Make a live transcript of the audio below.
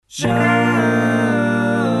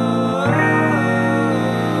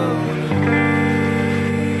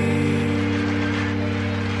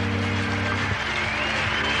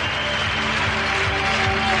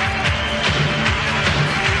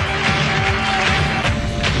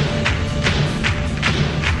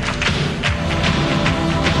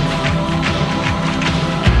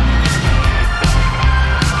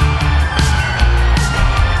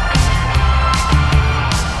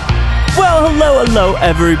Hello,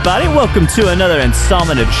 everybody. Welcome to another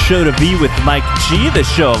installment of Show to Be with Mike G, the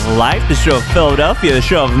show of life, the show of Philadelphia, the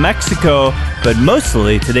show of Mexico. But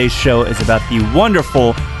mostly, today's show is about the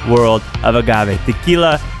wonderful world of agave,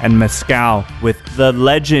 tequila, and mezcal with the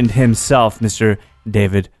legend himself, Mr.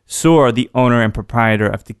 David Soor, the owner and proprietor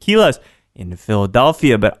of Tequilas in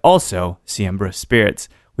Philadelphia, but also Siembra Spirits.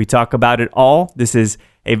 We talk about it all. This is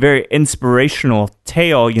a very inspirational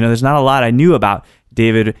tale. You know, there's not a lot I knew about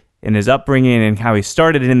David in his upbringing and how he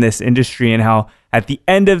started in this industry and how at the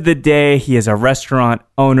end of the day, he is a restaurant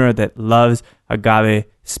owner that loves agave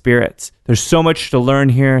spirits. There's so much to learn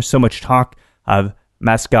here, so much talk of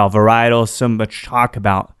mezcal varietals, so much talk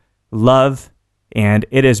about love, and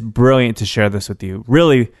it is brilliant to share this with you.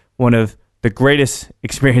 Really one of the greatest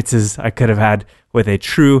experiences I could have had with a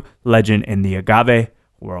true legend in the agave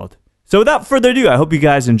world. So without further ado, I hope you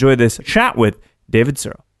guys enjoy this chat with David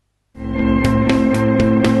Soor.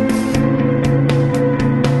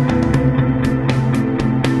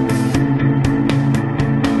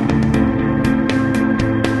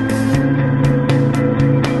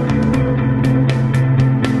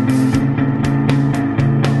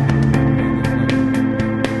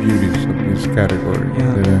 Category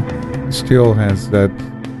that still has that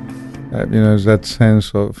that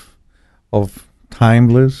sense of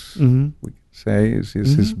timeless. We could say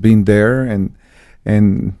is been there, and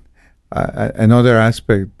another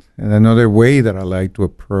aspect and another way that I like to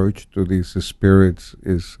approach to these spirits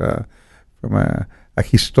is from a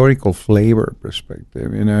historical flavor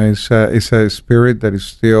perspective. You know, it's a spirit that is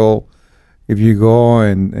still, if you go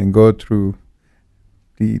and go through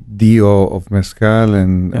the DO of mezcal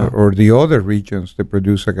and or the other regions that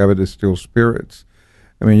produce agave distilled spirits.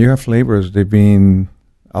 I mean, you have flavors, they've been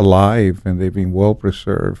alive and they've been well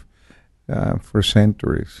preserved for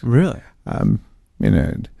centuries. Really? In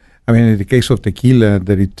the case of tequila,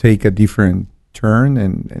 that it take a different turn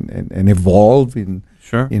and evolve in,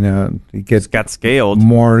 sure. It got scaled,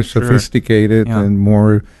 more sophisticated and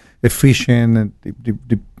more efficient, and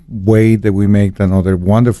the way that we make another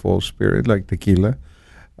wonderful spirit like tequila.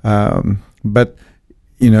 But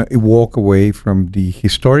it walk away from the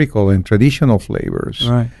historical and traditional flavors,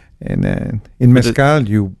 right? And in mezcal,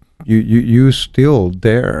 you still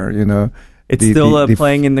there. It's still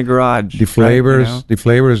playing in the garage. The flavors, right, the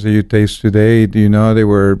flavors that you taste today, they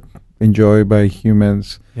were enjoyed by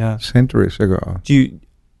humans centuries ago.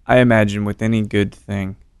 I imagine with any good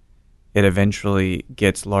thing, it eventually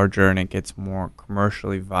gets larger and it gets more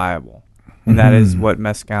commercially viable. And that is what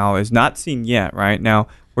mezcal is not seen yet, right? Now,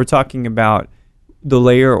 we're talking about the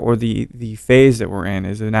layer or the phase that we're in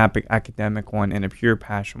is an academic one and a pure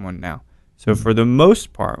passion one now. So for the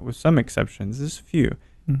most part, with some exceptions, there's a few,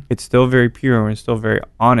 it's still very pure and still very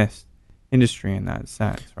honest industry in that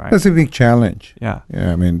sense, right? That's a big challenge. Yeah.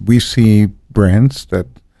 I mean, we see brands that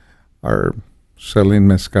are selling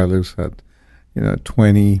mezcales at,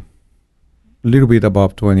 a little bit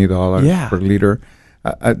above $20 per liter.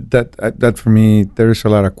 That for me, there's a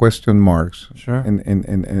lot of question marks. Sure.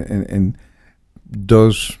 In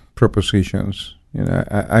those propositions.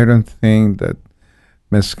 I don't think that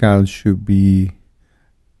mezcal should be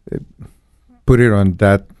put it on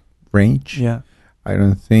that range. Yeah. I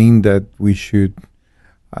don't think that we should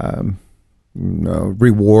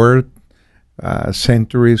reward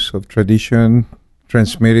centuries of tradition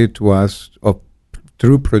transmitted to us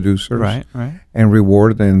through producers, right, and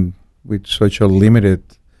reward them with such a limited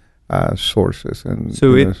sources. And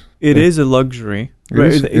so it is a luxury,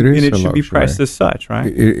 right? It should be priced as such,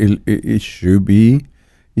 right? It should be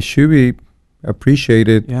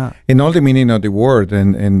appreciated in all the meaning of the word.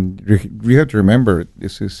 And we have to remember,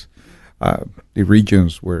 this is the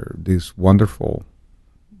regions where these wonderful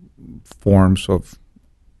forms of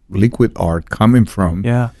liquid art coming from.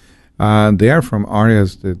 They are from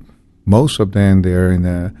areas that most of them they're in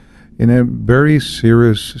a very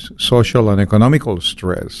serious social and economical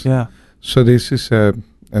stress. So this is an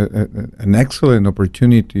excellent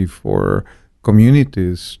opportunity for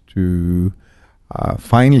communities to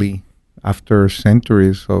finally, after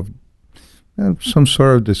centuries of some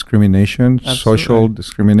sort of discrimination, social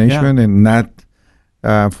discrimination, and not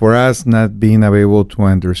for us not being able to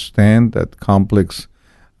understand that complex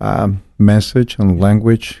message and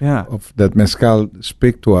language Yeah. of that mezcal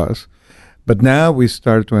speak to us. But now we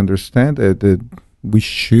start to understand that we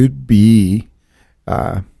should be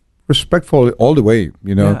respectful all the way,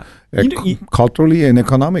 Yeah. culturally and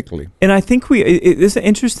economically. And I think it's an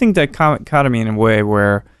interesting dichotomy in a way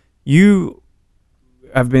where you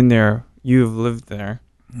have been there, you have lived there,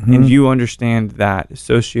 and you understand that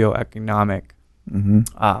socioeconomic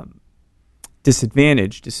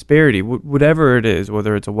disadvantage, disparity, whatever it is,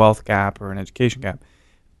 whether it's a wealth gap or an education gap.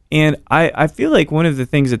 And I feel like one of the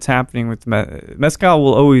things that's happening with mezcal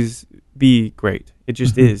will always be great. It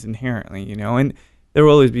just is inherently, and there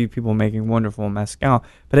will always be people making wonderful mezcal.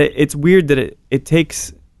 But it's weird that it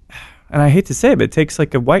takes, and I hate to say it, but it takes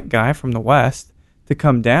like a white guy from the West to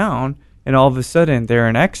come down, and all of a sudden they're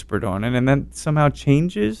an expert on it, and then somehow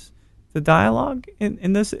changes the dialogue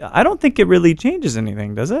in this. I don't think it really changes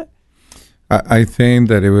anything, does it? I think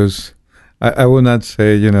that it was, I would not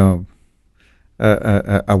say,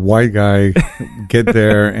 a white guy get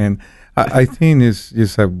there, and I think it's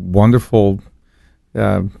just a wonderful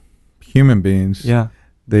human beings. Yeah.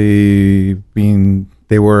 They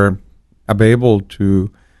were able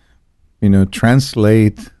to,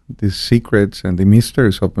 translate the secrets and the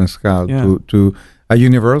mysteries of mezcal to a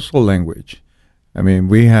universal language. I mean,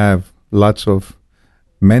 we have lots of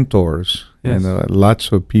mentors and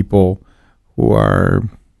lots of people who are,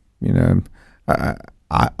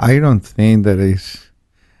 I don't think that is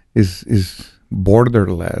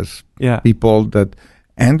borderless. Yeah. People that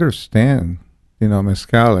understand,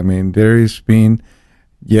 mezcal. I mean, there has been,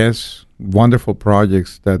 wonderful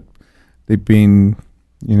projects that they've been,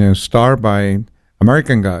 starred by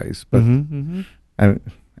American guys, but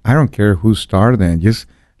I don't care who starred them. Just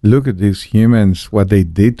look at these humans, what they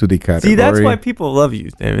did to the category. See, that's why people love you,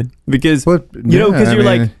 David, because because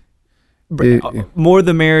you're more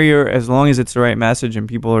the merrier, as long as it's the right message and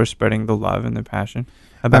people are spreading the love and the passion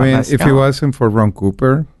about mezcal. If it wasn't for Ron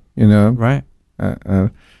Cooper, right,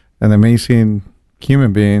 an amazing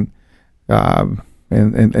human being,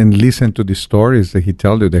 and listen to the stories that he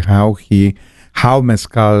tells you, how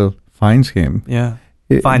mezcal finds him. Yeah,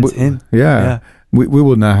 finds him. Yeah. We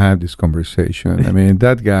will not have this conversation. I mean,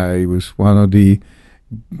 that guy was one of the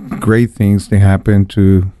great things that happened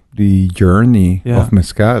to the journey of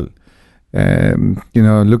mezcal.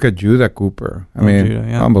 Look at Judah Cooper. I mean, Judah,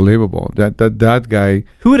 unbelievable. That guy.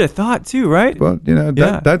 Who would have thought too, right? Well,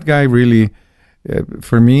 that guy really,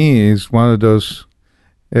 for me, is one of those.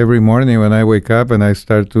 Every morning when I wake up and I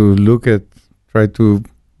start to try to,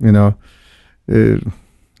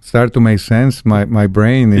 start to make sense. My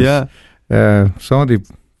brain is. Some of the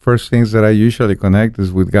first things that I usually connect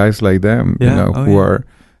is with guys like them, who are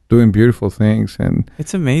doing beautiful things, and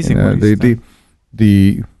it's amazing.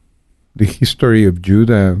 The history of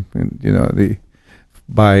Judah, and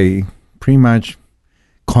by pretty much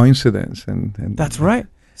coincidence, and that's right,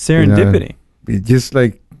 serendipity. It's just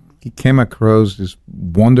like he came across this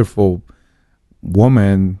wonderful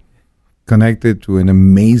woman connected to an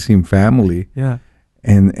amazing family,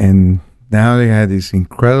 and now they had this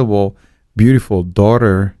incredible, beautiful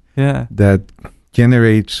daughter that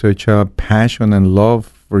generates such a passion and love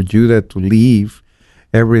for Judah to live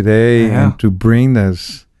every day and to bring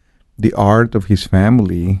us the art of his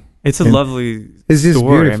family. It's a lovely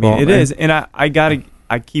story. I mean, it is, and I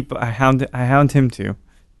hound him too.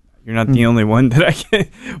 You're not the only one that I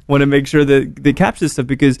want to make sure that they capture this stuff,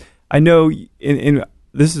 because I know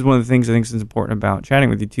this is one of the things I think is important about chatting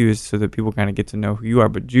with you too, is so that people kind of get to know who you are.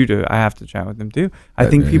 But Judah, I have to chat with them too. I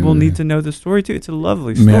think people need to know the story too. It's a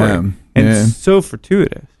lovely story, and it's so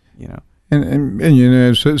fortuitous,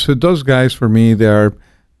 And so those guys, for me,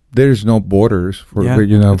 there's no borders for for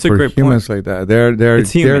humans like that. They're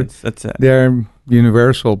humans. That's it. They're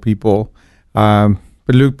universal people. But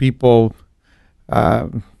look, people,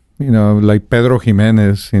 like Pedro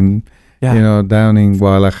Jimenez down in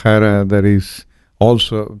Guadalajara, that is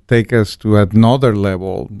also take us to another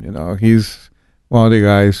level. He's one of the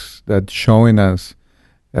guys that's showing us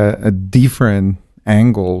different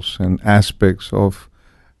angles and aspects of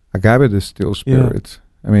agave distilled spirits.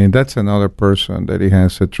 I mean, that's another person that he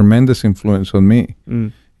has a tremendous influence on me.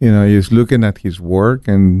 He's looking at his work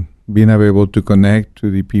and being able to connect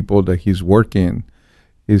to the people that he's working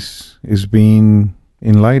is being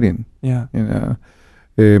enlightening.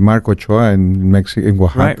 Marco Ochoa in Mexico, in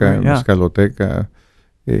Oaxaca, Mezcaloteca,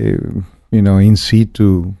 in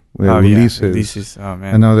situ releases,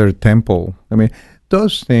 another temple. I mean,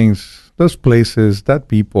 those things, those places, that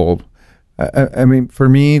people. I mean, for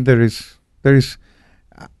me, there is.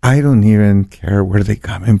 I don't even care where they're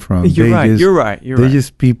coming from. You're right. They're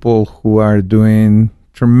just people who are doing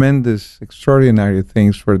tremendous, extraordinary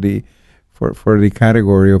things for the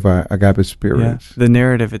category of agave spirits. The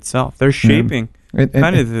narrative itself. They're shaping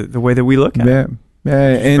kind of the way that we look at it. Yeah,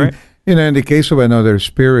 and in the case of Another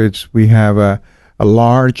Spirits, we have a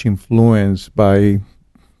large influence by,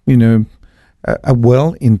 a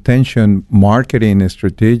well-intentioned marketing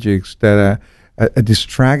strategies that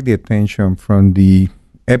distract the attention from the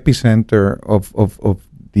epicenter of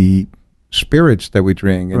the spirits that we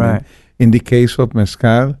drink. And in the case of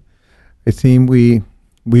mezcal, I think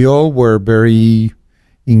we all were very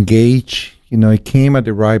engaged. It came at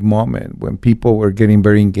the right moment when people were getting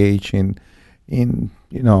very engaged in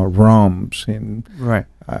rums and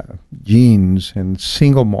gins and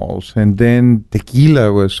single malts, and then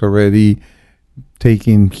tequila was already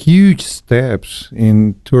taking huge steps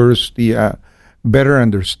towards the better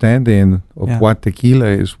understanding of what tequila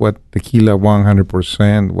is, what tequila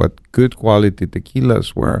 100%, what good quality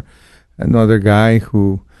tequilas were. Another guy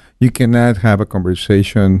who you cannot have a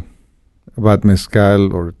conversation about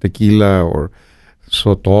mezcal or tequila or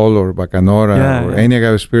sotol or bacanora or any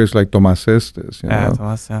agave spirits like Tomás Estes.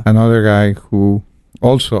 Another guy who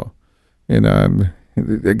also,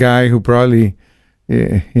 the guy who probably,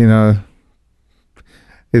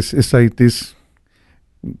 it's like these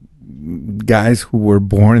guys who were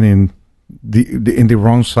born in the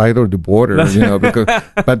wrong side of the border,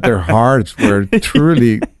 but their hearts were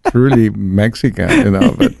truly Mexican,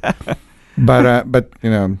 but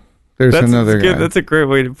there's another guy. That's a great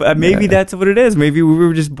way to. Maybe that's what it is. Maybe we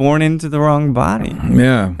were just born into the wrong body.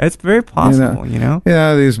 Yeah, it's very possible.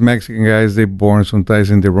 Yeah, these Mexican guys, they born sometimes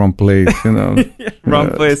in the wrong place. Wrong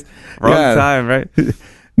place, wrong time, right?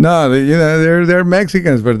 No, they're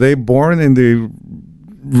Mexicans, but they born in the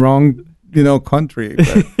wrong country.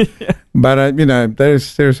 But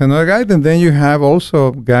there's another guy, and then you have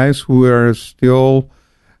also guys who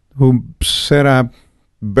set up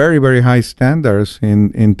very, very high standards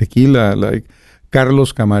in tequila, like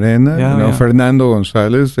Carlos Camarena, Fernando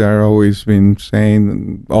Gonzalez. They are always been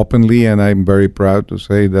saying openly, and I'm very proud to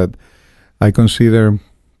say that I consider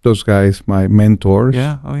those guys my mentors.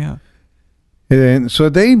 Yeah, oh yeah. And so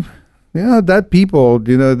they, that people,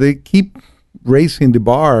 they keep raising the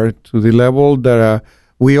bar to the level that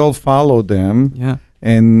we all follow them. Yeah.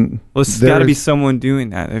 And it's got to be someone doing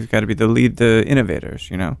that. They've got to be the innovators,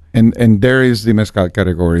 And there is the mezcal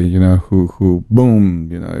category, who boom,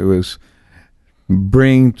 it was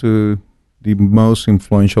bring to the most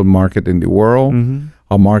influential market in the world,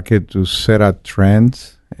 a market to set up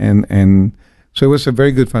trends, and so it was a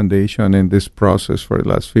very good foundation in this process for the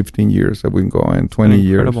last 15 years that we've been going, 20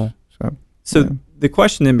 years. So the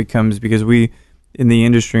question then becomes, because we in the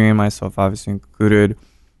industry, and myself obviously included,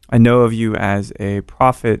 I know of you as a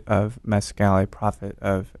prophet of mezcal, a prophet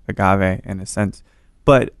of agave in a sense,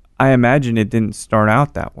 but I imagine it didn't start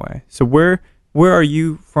out that way. So where are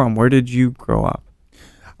you from? Where did you grow up?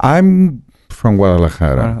 I'm from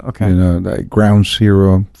Guadalajara. Okay. Like ground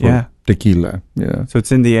zero for tequila. Yeah. So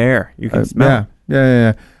it's in the air. You can smell it.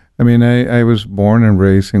 Yeah. I mean, I was born and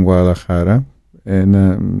raised in Guadalajara,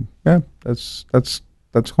 and that's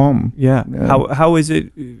home. Yeah. How is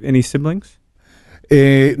it? Any siblings?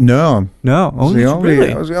 No. I was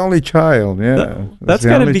the only child. Yeah, that's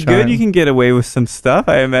got to be good. You can get away with some stuff,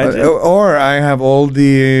 I imagine. Or I have all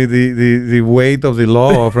the weight of the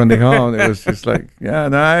law from the home. It was just like,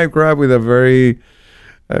 I grew up with a very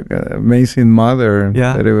amazing mother.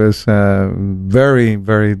 Yeah. That it was very,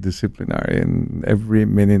 very disciplinary in every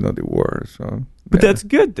meaning of the word. So. But that's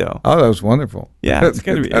good, though. Oh, that was wonderful. Yeah, it's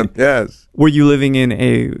going to be. Yes. Were you living in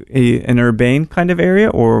an urbane kind of area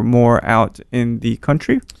or more out in the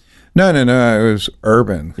country? No. It was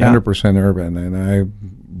urban, 100% urban. And I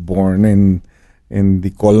born in the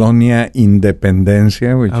Colonia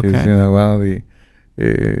Independencia, which is,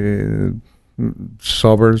 the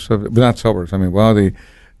suburbs of, not suburbs, the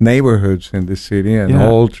neighborhoods in the city, an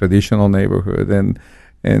old traditional neighborhood. And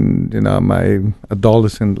my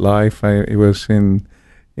adolescent life, it was in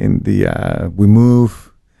the we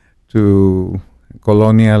moved to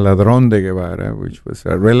Colonia Ladrón de Guevara, which was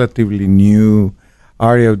a relatively new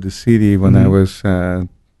area of the city when I was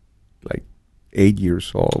like 8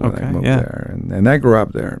 years old when I moved there, and I grew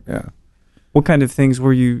up there. Yeah. What kind of things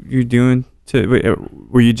were you doing?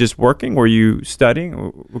 Were you just working? Were you studying?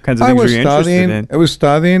 What kinds of things were you interested in? I was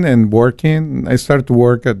studying and working. I started to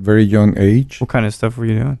work at very young age. What kind of stuff were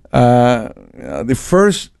you doing? The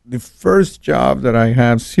first job that I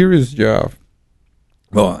had, serious job.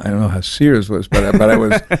 Well, I don't know how serious it was, but I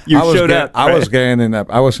was.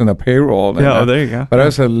 I was in a payroll. There you go. But I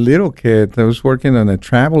was a little kid. I was working on a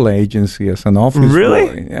travel agency as an office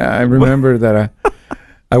boy. Yeah, I remember that.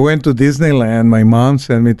 I went to Disneyland. My mom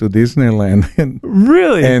sent me to Disneyland. And,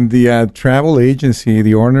 Really? and the travel agency,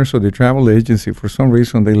 the owners of the travel agency, for some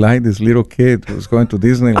reason, they liked this little kid who was going to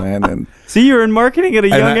Disneyland. And See, you were in marketing at a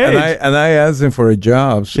young age. And I asked him for a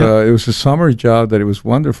job. So it was a summer job that it was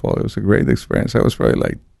wonderful. It was a great experience. I was probably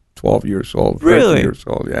like 12 years old, 13 years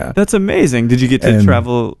old, yeah. That's amazing. Did you get to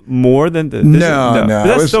travel more than the... No. But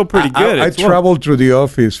that's still pretty good. I traveled through the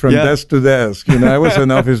office from desk to desk. You know, I was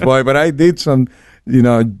an office boy, but I did some, you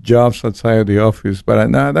know, jobs outside of the office. But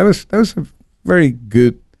no, that was a very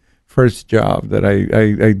good first job that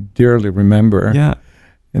I dearly remember. Yeah.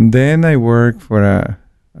 And then I worked for a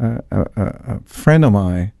friend of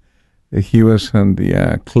mine. He was in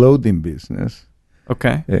the clothing business.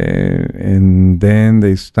 Okay. And then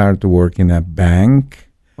they started to work in a bank.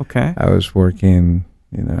 Okay. I was working,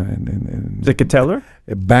 you know, in like a teller?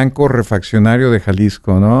 Banco Refaccionario de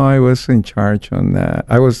Jalisco. No, I was in charge on that.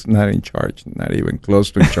 I was not in charge, not even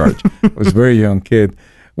close to in charge. I was a very young kid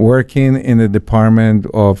working in the department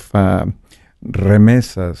of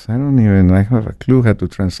remesas. I have a clue how to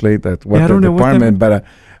translate that. What the department, but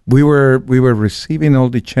we were receiving all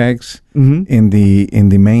the checks in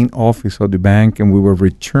the main office of the bank, and we were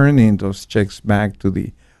returning those checks back to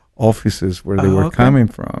the offices where they were coming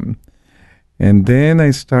from. And then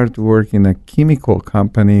I started to work in a chemical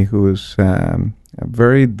company who is a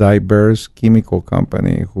very diverse chemical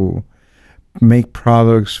company who make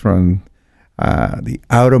products from the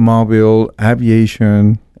automobile,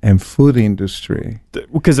 aviation, and food industry.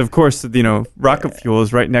 Because, of course, you know, rocket fuel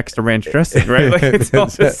is right next to ranch dressing, right? Like, it's all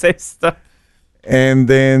the same stuff. And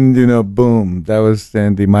then, you know, boom, that was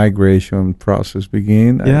then the migration process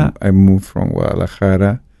began. Yeah. I moved from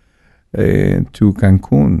Guadalajara to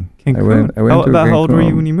Cancun. I went to Cancun. How old were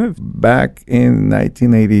you when you moved? Back in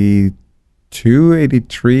 1982,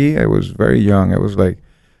 83, I was very young. I was like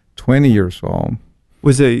 20 years old.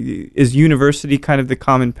 Is university kind of the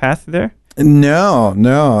common path there? No,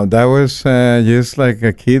 that was just like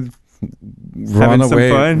a kid run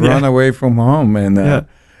away from home, and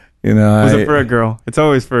you know, was it for a girl? It's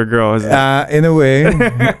always for a girl, isn't it? In a way,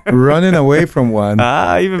 running away from one.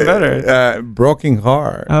 Even better. Broken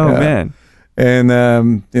heart. Oh man!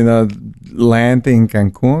 And you know, landing in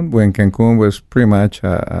Cancun when Cancun was pretty much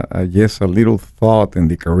just a little thought in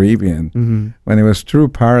the Caribbean, when it was true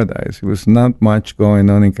paradise. It was not much going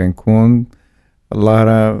on in Cancun. A lot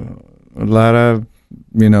of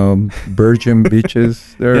you know, virgin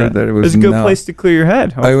beaches there. Yeah. That it was a good place to clear your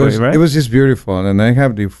head. Hopefully, right? It was just beautiful, and I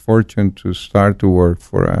have the fortune to start to work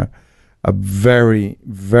for a very,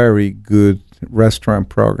 very good restaurant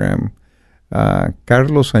program,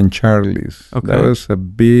 Carlos and Charlie's. Okay. That was a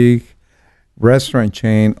big restaurant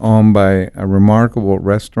chain owned by a remarkable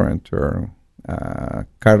restaurateur,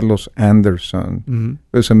 Carlos Anderson.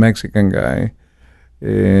 He was a Mexican guy,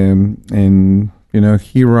 and you know,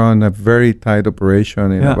 he ran a very tight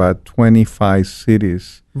operation in about 25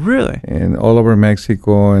 cities. Really? And all over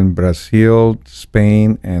Mexico and Brazil,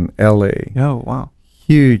 Spain, and LA. Oh, wow.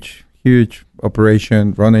 Huge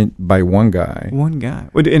operation running by one guy. One guy.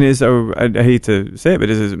 And I hate to say it, but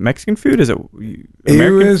is it Mexican food? Is it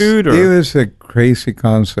American food? Or? It was a crazy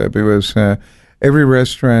concept. It was every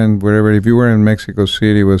restaurant, wherever, if you were in Mexico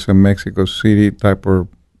City, was a Mexico City type of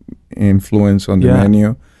influence on the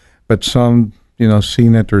menu. But some, you know,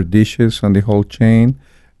 signature dishes on the whole chain.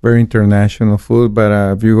 Very international food. But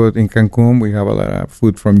if you go in Cancun, we have a lot of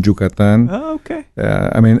food from Yucatan. Oh, okay.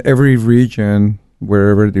 I mean, every region,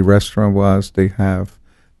 wherever the restaurant was, they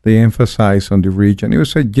emphasize on the region. It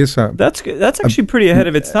was just a... That's actually pretty ahead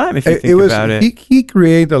of its time if you think about it. He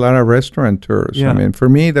created a lot of restaurateurs. Yeah. I mean, for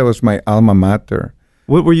me, that was my alma mater.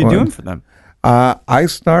 What were you doing for them? I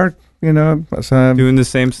start, you know... doing the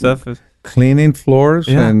same stuff? Cleaning floors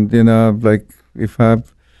and, you know, like if a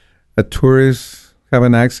tourist have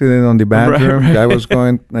an accident on the bathroom, I was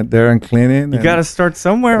going there and cleaning. You got to start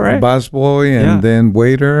somewhere, right? Busboy and then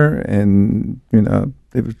waiter, and, you know,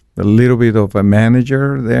 there was a little bit of a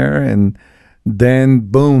manager there, and then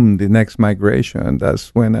boom, the next migration.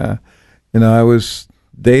 That's when, you know, I was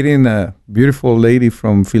dating a beautiful lady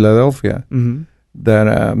from Philadelphia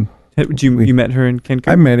that... you met her in Cancun?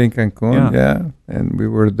 I met in Cancun, and we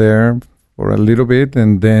were there for a little bit,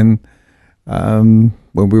 and then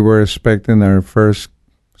when we were expecting our first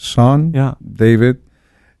son, David,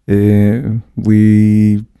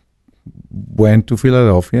 we went to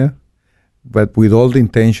Philadelphia, but with all the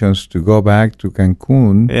intentions to go back to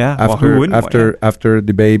Cancun after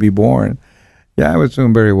the baby born. Yeah, I was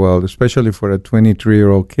doing very well, especially for a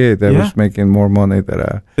 23-year-old kid. I was making more money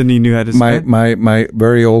than you knew how to spend. My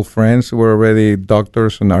very old friends who were already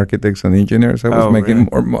doctors and architects and engineers. I was making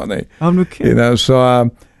more money. Oh, no kidding. You know, so,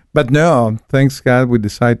 but no, thanks God, we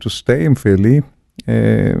decided to stay in Philly.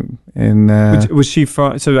 Was she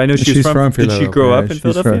from? So I know she's from Philadelphia. Did she grow up in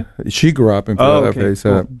Philadelphia? She grew up in Philadelphia. Okay, It's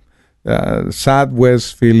a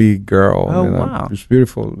Southwest Philly girl. Oh, wow. This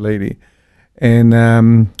beautiful lady.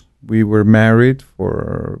 And we were married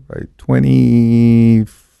for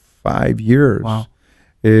 25 years. Wow.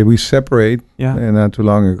 We separated not too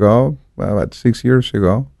long ago, about 6 years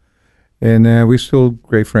ago. And we're still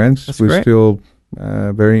great friends. That's we're great. Still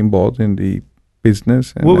very involved in the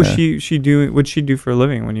business. And, what was she doing? What did she do for a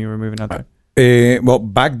living when you were moving out there? Well,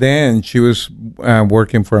 back then she was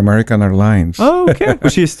working for American Airlines. Oh, okay.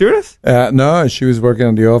 Was she a stewardess? No, she was working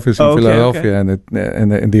in the office in Philadelphia and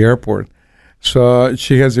in the airport. So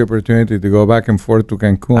she has the opportunity to go back and forth to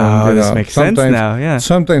Cancun. Oh, this makes sense now. Yeah,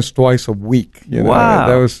 sometimes twice a week. Wow,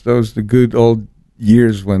 that was the good old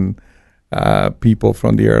years when people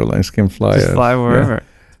from the airlines can fly. Just fly wherever. Yeah.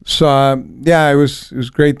 So it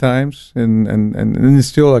was great times and it's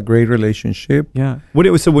still a great relationship. Yeah.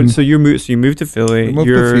 So you moved to Philly. I moved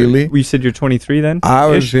to Philly. You said you're 23 then? I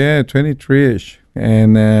was 23ish.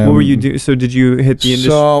 And what were you doing? So did you hit the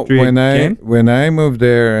industry? So when I moved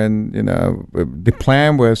there, and the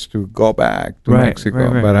plan was to go back to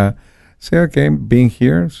Mexico, right. but I said, okay, being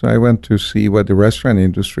here, so I went to see what the restaurant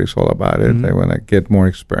industry is all about. Mm-hmm. I want to get more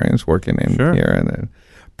experience working in here and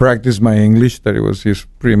practice my English. That it was just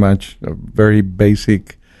pretty much a very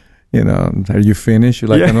basic. Are you finished? You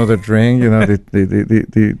like another drink?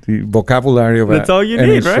 The vocabulary of that's all you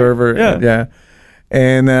any need, right? server. Yeah.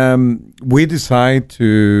 And we decide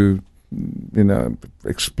to,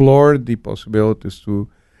 explore the possibilities to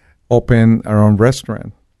open our own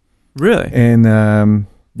restaurant. Really? And I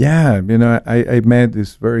met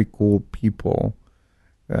these very cool people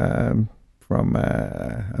from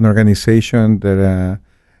an organization that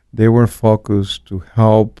they were focused to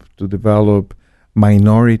help to develop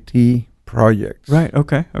minority projects. Right.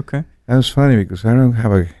 Okay. That was funny because I don't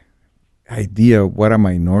have a idea what a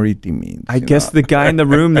minority means. I guess the guy in the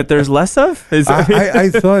room that there's less of? I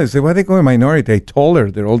thought, I said, why they call a minority? I told her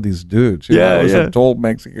they're all these dudes. I was a tall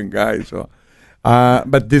Mexican guy. So,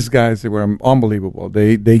 but these guys, they were unbelievable.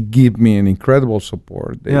 They give me an incredible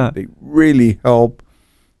support. They really help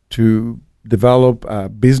to develop a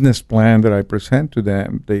business plan that I present to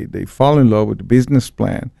them. They fall in love with the business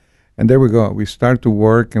plan. And there we go. We start to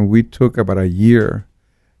work, and we took about a year,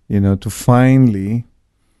 to finally...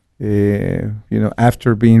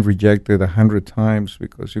 after being rejected 100 times,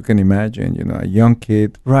 because you can imagine, a young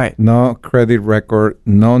kid, right? No credit record,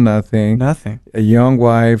 no nothing, a young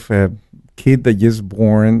wife, a kid that just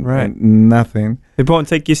born, right? Nothing. They won't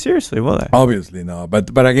take you seriously, will they? Obviously, no.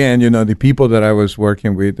 But again, the people that I was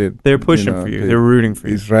working with, they're pushing for you. They're rooting for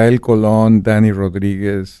you. Israel Colon, Danny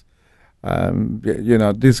Rodriguez,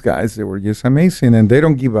 these guys, they were just amazing, and they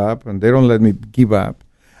don't give up, and they don't let me give up.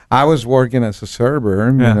 I was working as a server,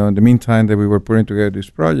 in the meantime that we were putting together this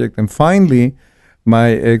project. And finally, my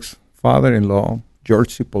ex-father-in-law,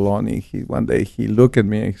 George Cipollone, one day he looked at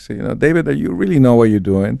me and he said, David, do you really know what you're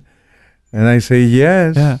doing? And I say,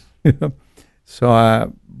 yes. Yeah. So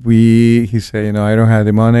he said, I don't have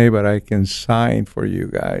the money, but I can sign for you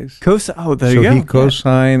guys. There you go. So he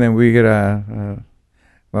co-signed, and we get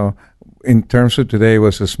in terms of today, it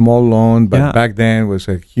was a small loan, but back then it was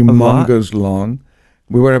a humongous loan.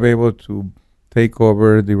 We were able to take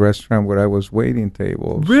over the restaurant where I was waiting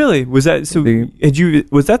tables. Really? Was that so?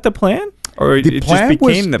 Was that the plan, or it just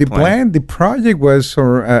became the plan? The project was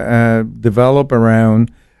developed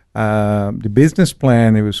around the business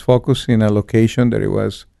plan. It was focusing on a location that it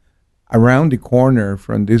was around the corner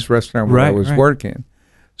from this restaurant where I was working.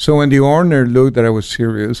 So when the owner looked that I was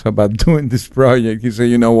serious about doing this project, he said,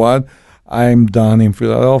 "You know what? I'm done in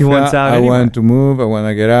Philadelphia. He wants out anyway. Want to move. I want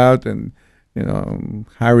to get out." And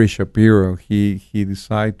Harry Shapiro, he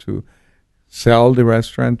decided to sell the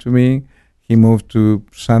restaurant to me. He moved to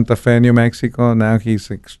Santa Fe, New Mexico. Now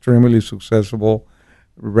he's extremely successful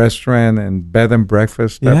restaurant and bed and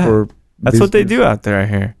breakfast type of That's business. what they do out there, I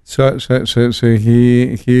hear. So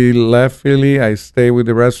he left Philly. I stayed with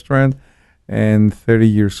the restaurant, and 30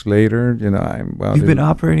 years later, You've been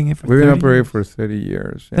operating it for 30 years? We've been operating years? for 30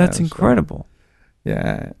 years. That's incredible.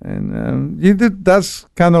 Yeah, and that's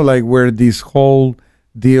kind of like where this whole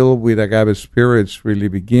deal with Agave Spirits really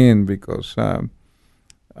began, because the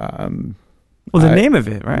name of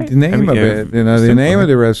it, right? The name of it, the name of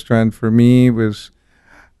the restaurant for me was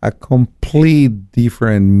a complete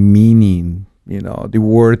different meaning the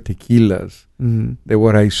word tequilas, that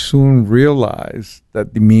what I soon realized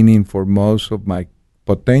that the meaning for most of my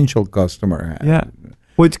potential customer had. Yeah.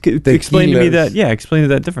 Explain to me that. Yeah, explain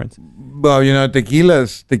that difference. Well,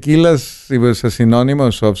 tequilas, it was a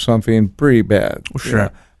synonymous of something pretty bad.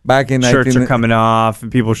 Sure. Back in Shirts are coming off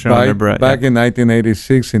and people showing their breath. Back in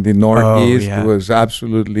 1986 in the Northeast, there was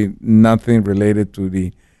absolutely nothing related to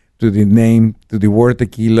the name, to the word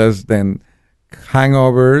tequilas, than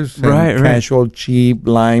hangovers and casual, cheap,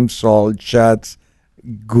 lime, salt, shots,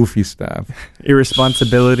 goofy stuff.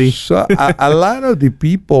 Irresponsibility. So a lot of the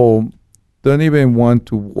people don't even want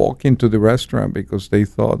to walk into the restaurant because they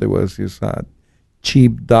thought it was this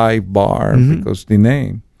cheap dive bar because the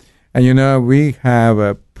name. And, we have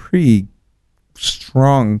a pretty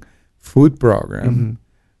strong food program.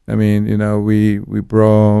 I mean, we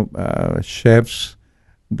brought chefs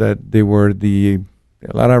that they were a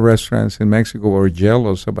lot of restaurants in Mexico were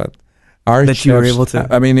jealous about our that chefs. You were able to.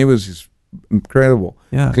 I mean, it was just incredible.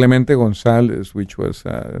 Yeah. Clemente Gonzalez, which was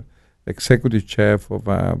executive chef of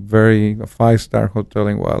a 5-star hotel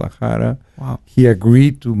in Guadalajara. Wow. He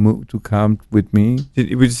agreed to come with me.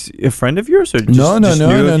 It was a friend of yours, or just, no.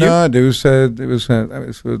 There was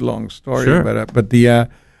a long story, sure. but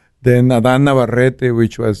then Adan Navarrete,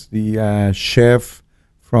 which was the chef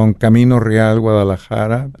from Camino Real,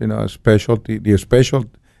 Guadalajara, a specialties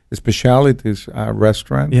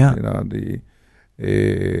restaurant. Yeah.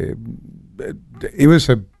 It was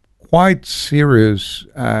a quite serious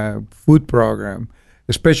food program,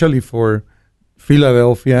 especially for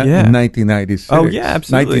Philadelphia in 1996. Oh, yeah,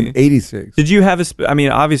 absolutely. 1986. Did you have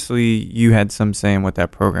obviously you had some say in what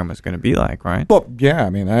that program was going to be like, right? Well, yeah, I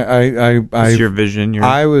mean, I your vision.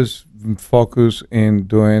 I was focused in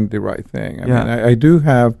doing the right thing. I mean,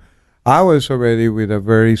 I was already with a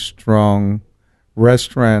very strong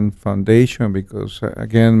restaurant foundation because,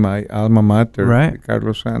 again, my alma mater,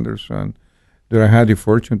 Carlos Anderson, that I had the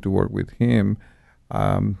fortune to work with him,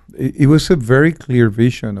 it was a very clear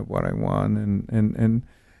vision of what I want. And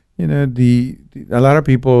a lot of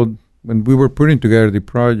people, when we were putting together the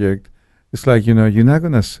project, it's like, you're not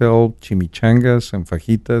going to sell chimichangas and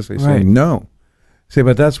fajitas. I say, no. I say,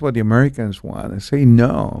 but that's what the Americans want. I say,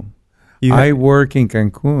 no. I worked in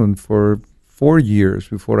Cancun for 4 years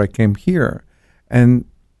before I came here. And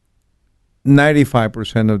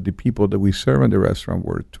 95% of the people that we serve in the restaurant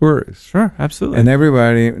were tourists. Sure, absolutely. And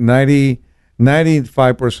everybody,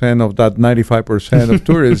 95% of that 95% of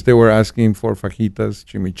tourists, they were asking for fajitas,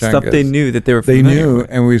 chimichangas. Stuff they knew that they were familiar They knew, with.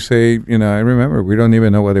 and we say, I remember, we don't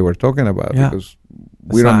even know what they were talking about because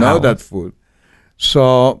we don't know that food.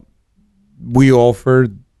 So we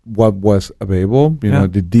offered what was available,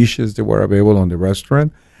 the dishes that were available on the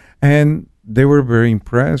restaurant. And they were very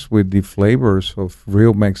impressed with the flavors of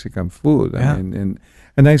real Mexican food. Yeah. And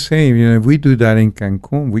I say, if we do that in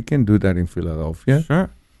Cancun, we can do that in Philadelphia. Sure.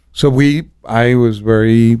 So I was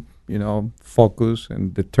very, focused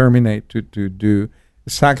and determined to do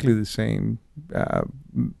exactly the same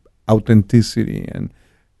authenticity and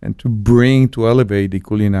to elevate the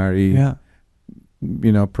culinary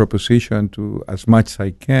proposition to as much as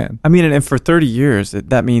I can. I mean, and for 30 years,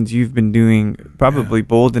 that means you've been doing probably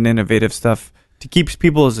bold and innovative stuff to keep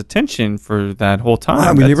people's attention for that whole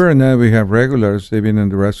time. Believe it or not, we have regulars. They've been in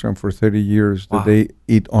the restaurant for 30 years. That they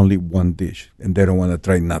eat only one dish and they don't want to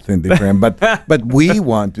try nothing different. but we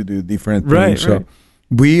want to do different things. So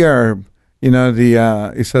we are,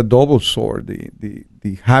 it's a double sword. The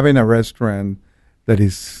having a restaurant that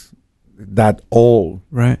is that old,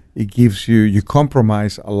 it gives you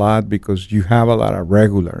compromise a lot because you have a lot of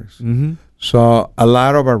regulars. Mm-hmm. So a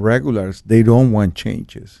lot of our regulars, they don't want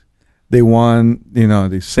changes. They want,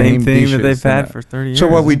 the same thing dishes that they've had for 30 years. So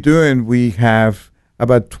what we're doing, we have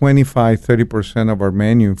about 25-30% of our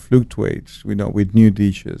menu fluctuates, with new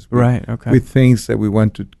dishes. With things that we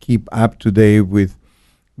want to keep up to date with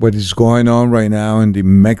what is going on right now in the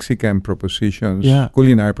Mexican propositions,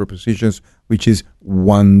 culinary propositions, which is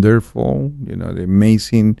wonderful. The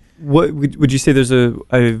amazing. What would you say? There's a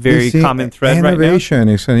very common thread right now.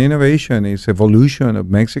 It's an innovation. It's evolution of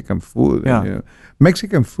Mexican food. Yeah.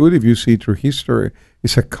 Mexican food, if you see through history,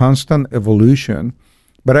 is a constant evolution.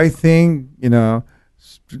 But I think the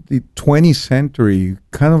 20th century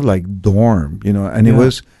kind of like dormed, and it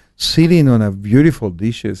was sitting on a beautiful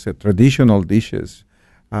dishes, traditional dishes.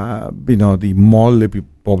 The mole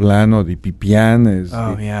poblano, the pipianes,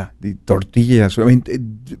 the tortillas. I mean,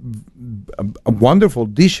 wonderful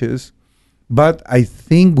dishes, but I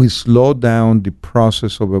think we slowed down the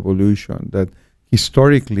process of evolution that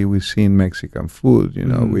historically we see in Mexican food,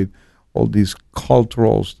 with all these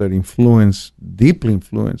culturals that deeply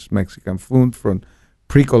influence Mexican food, from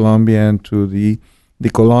pre-Columbian to the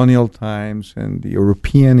colonial times and the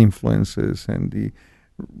European influences and the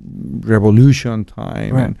revolution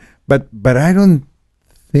time. Right. But I don't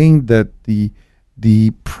think that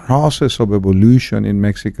the process of evolution in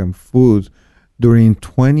Mexican food during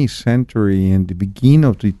 20th century and the beginning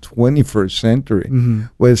of the 21st century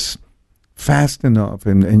was fast enough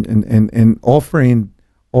and offering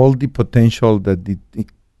all the potential that the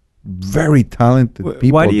very talented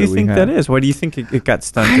people. Why do you that think we that have. is? Why do you think it got I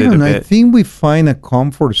stunted don't a know. I bit? think we find a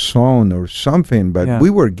comfort zone or something, but Yeah.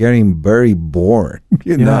 we were getting very bored,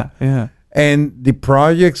 you know. Yeah. And the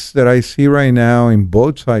projects that I see right now in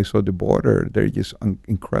both sides of the border, they're just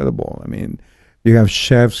incredible. I mean, you have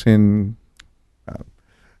chefs in,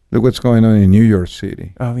 look what's going on in New York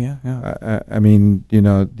City. Oh, yeah. I mean, you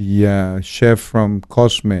know, the chef from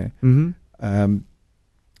Cosme,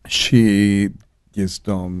 she just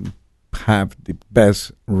have the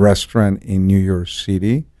best restaurant in New York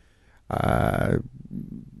City.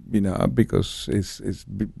 You know, because it's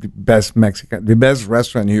the best Mexican, the best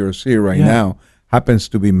restaurant in New York City right now happens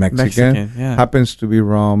to be Mexican. Happens to be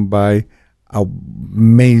run by an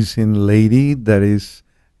amazing lady that is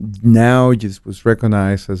now just was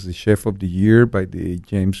recognized as the chef of the year by the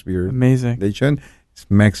James Beard Foundation. It's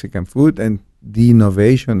Mexican food, and the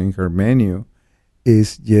innovation in her menu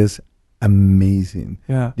is just amazing.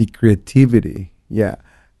 Yeah. The creativity,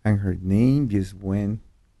 and her name just went,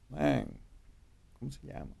 man, ¿cómo se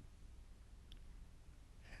llama?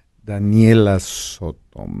 Daniela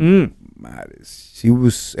Sotomares. She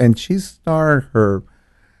was, and she started her,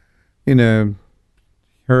 you know,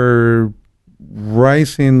 her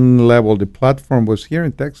rising level. The platform was here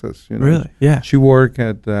in Texas. You know? Really? Yeah. She worked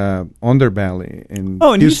at Underbelly in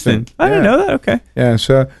in Houston. I didn't know that. Okay. Yeah.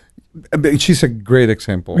 So she's a great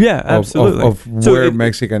example. Yeah, absolutely. Of So where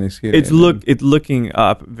Mexican is here. It's looking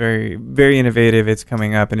up, very, very innovative. It's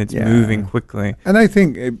coming up and it's moving quickly. And I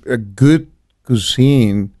think a good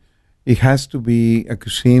cuisine, it has to be a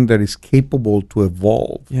cuisine that is capable to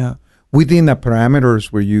evolve. Yeah. Within the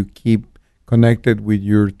parameters where you keep connected with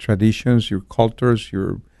your traditions, your cultures,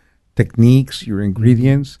 your techniques, your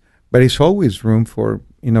ingredients, but it's always room for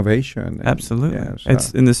innovation. Absolutely. So.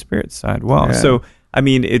 It's in the spirit side. Wow. Yeah. So, I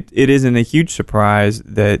mean, it isn't a huge surprise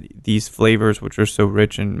that these flavors, which are so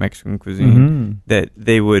rich in Mexican cuisine, that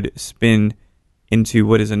they would spin into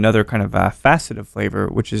what is another kind of facet of flavor,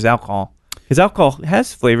 which is alcohol. Because alcohol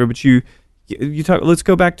has flavor, but you talk. Let's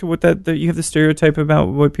go back to what that you have the stereotype about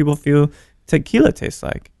what people feel tequila tastes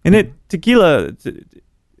like, and tequila,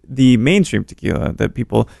 the mainstream tequila that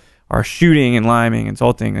people are shooting and liming and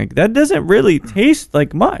salting, like that doesn't really taste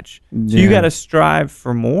like much. So you got to strive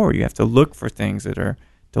for more. You have to look for things that are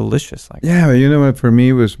delicious like that. Yeah, but you know what? For me,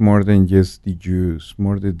 it was more than just the juice,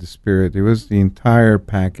 more than the spirit. It was the entire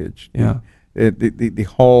package. Yeah. The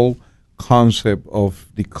whole concept of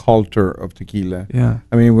the culture of tequila. Yeah.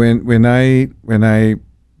 I mean, when I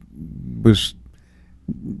was,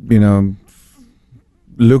 you know,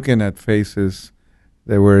 looking at faces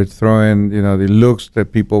that were throwing, you know, the looks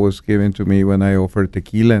that people was giving to me when I offered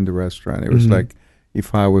tequila in the restaurant, it was like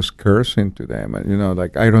if I was cursing to them, and you know,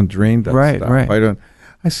 like I don't drink that stuff. Right. I don't.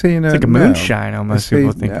 I say, you know, It's like a moonshine almost.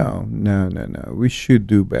 People think. No. We should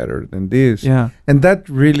do better than this. Yeah. And that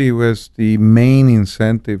really was the main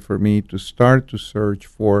incentive for me to start to search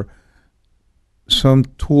for some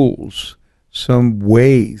tools, some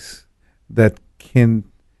ways that can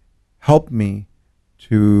help me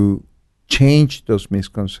to change those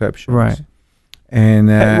misconceptions. Right.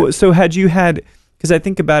 And so had you had, because I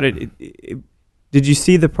think about it, did you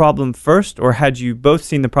see the problem first, or had you both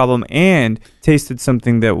seen the problem and tasted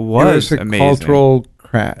something that was it was a amazing? cultural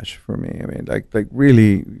crash for me. I mean, like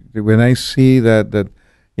really, when I see that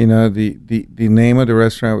you know, the name of the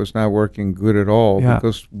restaurant was not working good at all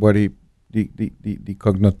because the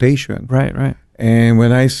connotation. Right. And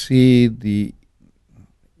when I see the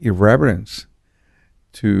irreverence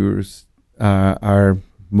to our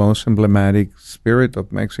most emblematic spirit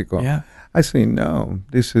of Mexico, I say, no,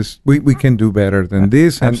 this is we can do better than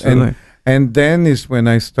this. Absolutely. And then is when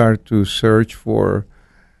I start to search for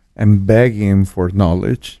and begging for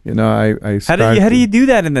knowledge. You know, I how do you do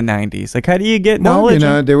that in the 90s? Like, how do you get knowledge? You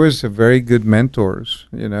know, there was a very good mentors.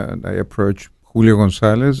 You know, and I approached Julio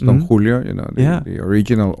Gonzalez, Don Julio, you know, the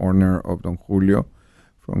original owner of Don Julio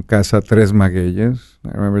from Casa Tres Magueyes.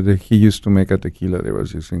 I remember that he used to make a tequila that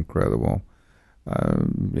was just incredible.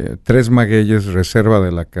 Tres Magueyes Reserva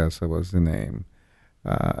de la Casa was the name,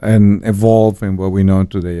 and evolved in what we know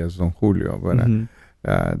today as Don Julio.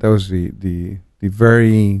 But that was the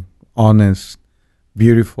very honest,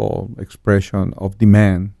 beautiful expression of the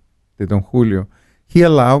man, the Don Julio. He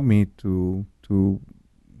allowed me to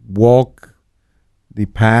walk the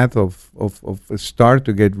path of start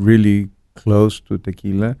to get really close to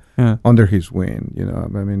tequila under his wing. I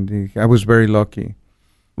mean, I was very lucky.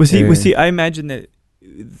 Was he? I imagine that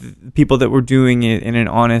the people that were doing it in an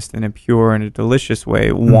honest and a pure and a delicious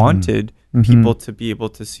way wanted people to be able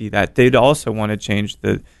to see that. They'd also want to change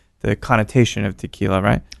the connotation of tequila,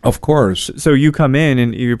 right? Of course. So you come in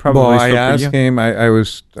and you're probably. Well, I asked him.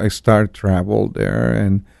 I started travel there,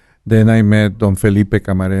 and then I met Don Felipe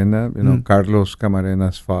Camarena, Carlos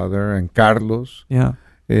Camarena's father, and Carlos. Yeah.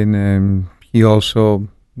 And he also,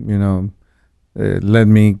 let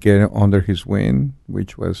me get under his wing,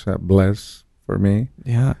 which was a bless for me.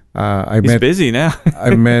 Yeah. He's busy now.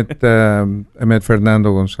 I met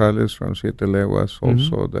Fernando Gonzalez from Siete Leguas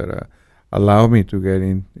also that allowed me to get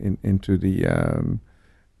into the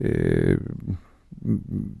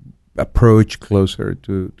approach closer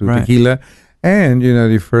to tequila. And,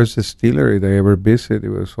 the first distillery that I ever visited, it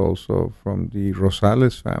was also from the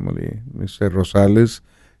Rosales family. Mr. Rosales,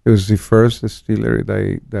 it was the first distillery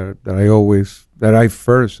that I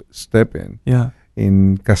first step in. Yeah.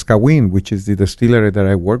 In Cascahuín, which is the distillery that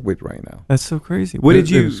I work with right now. That's so crazy. What did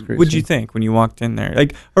you think when you walked in there?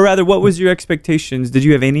 Or rather, what was your expectations? Did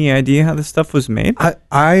you have any idea how this stuff was made?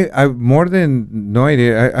 I more than no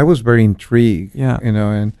idea. I was very intrigued. Yeah.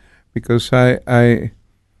 And because I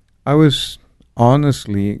was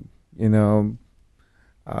honestly,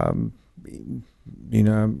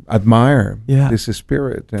 admire this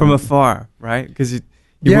spirit from afar, right? Because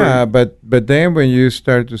but then when you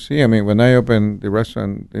start to see, I mean, when I opened the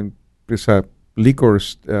restaurant, it's a liquor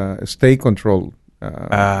state control.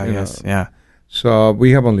 Yes, yeah. So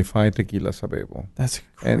we have only 5 tequilas available. That's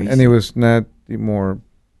crazy. And it was not the more,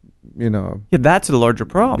 Yeah, that's a larger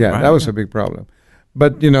problem. Yeah, right? that was a big problem.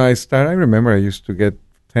 But I remember I used to get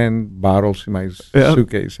 10 bottles in my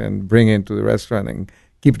suitcase and bring it to the restaurant and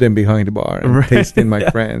keep them behind the bar and tasting my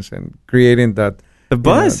friends and creating the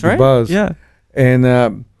buzz, right? The buzz. Yeah. And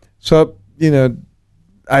so,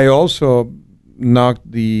 I also knocked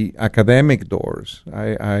the academic doors.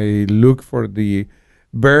 I looked for the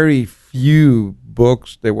very few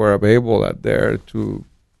books that were available out there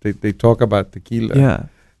they talk about tequila. Yeah.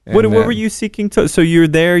 What were you seeking to? So you're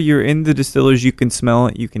there, you're in the distillers, you can smell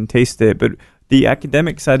it, you can taste it, but the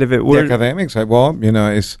academic side of it. The academic side, well,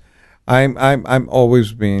 is I'm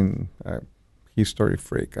always been a history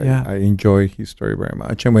freak. I enjoy history very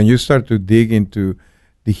much, and when you start to dig into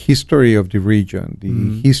the history of the region,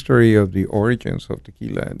 the history of the origins of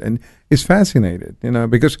tequila, and it's fascinating,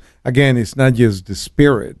 because again, it's not just the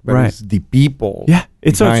spirit, but it's the people. Yeah,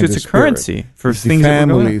 it's a currency for it's things. The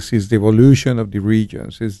families, it's the evolution of the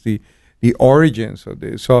regions, it's the origins of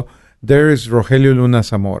this. So there is Rogelio Luna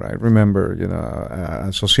Zamora. I remember,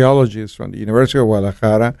 a sociologist from the University of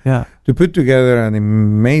Guadalajara, to put together an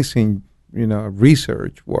amazing,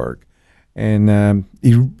 research work, and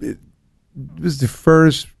it was the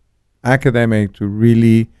first academic to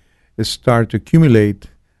really start to accumulate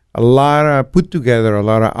put together a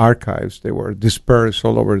lot of archives. They were dispersed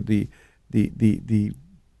all over the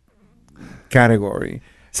category.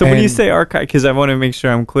 So when you say archive, because I want to make sure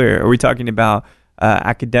I'm clear, are we talking about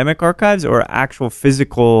academic archives or actual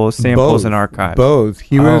physical samples and archives? Both.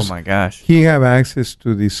 Oh my gosh. He had access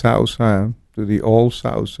to the Sausa, to the old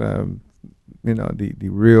Sausa, the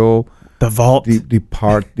real, the vault, the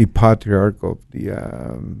patriarch of the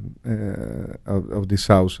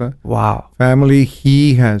Sausa. Wow. Family.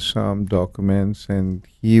 He has some documents, and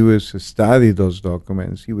he was studied those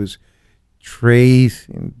documents. He was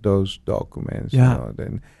tracing those documents. Yeah.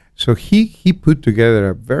 So he put together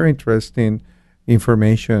a very interesting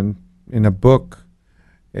information in a book.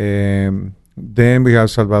 Then we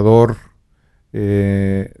have Salvador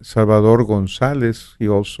Gonzalez. He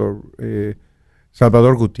also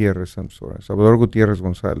Salvador Gutierrez. I'm sorry, Salvador Gutierrez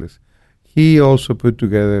Gonzalez. He also put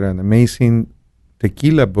together an amazing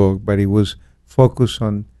tequila book, but it was focused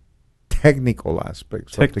on technical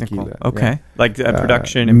aspects of tequila. Okay, like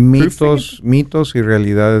production and mitos y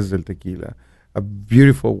realidades del tequila. A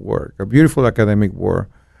beautiful work, a beautiful academic work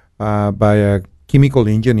by a chemical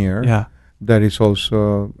engineer that is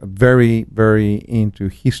also very, very into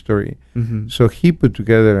history. Mm-hmm. So he put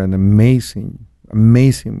together an amazing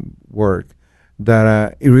work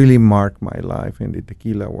that it really marked my life in the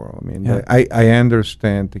tequila world. I mean, I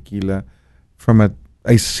understand tequila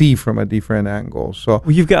I see from a different angle. So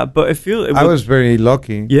you've got both. I was very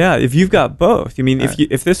lucky. Yeah, if you've got both. I mean,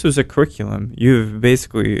 if this was a curriculum, you've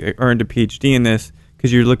basically earned a PhD in this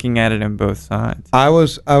because you're looking at it on both sides. I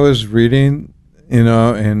was reading, and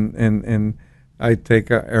I take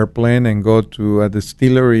an airplane and go to a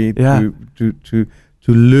distillery to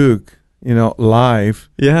look live,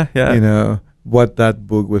 Yeah, yeah. What that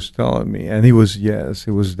book was telling me. And it was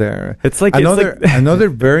there. It's like another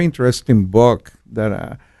very interesting book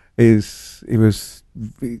that it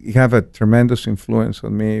have a tremendous influence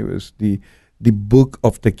on me. It was the Book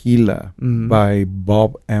of Tequila by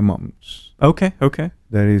Bob Emmons. Okay.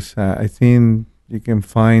 That is, I think you can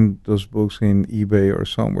find those books in eBay or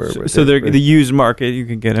somewhere. So they're the used market. You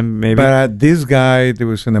can get them maybe. But this guy, there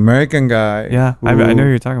was an American guy. Yeah, I know who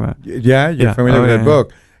you're talking about. Yeah, you're familiar with that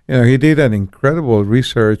book. He did an incredible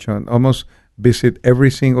research on almost visit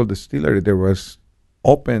every single distillery there was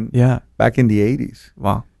open back in the 80s.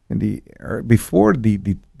 Wow. Before the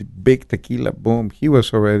big tequila boom, he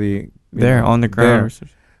was already there on the ground. There.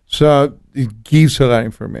 So it gives a lot of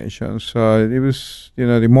information. So it was,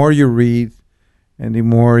 the more you read and the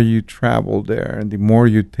more you travel there and the more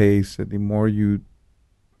you taste and the more you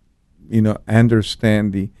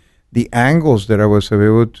understand the angles that I was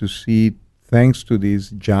able to see thanks to these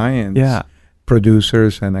giants,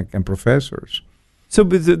 producers and professors. So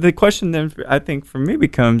the question then, I think, for me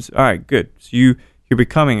becomes, all right, good. So you're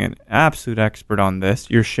becoming an absolute expert on this.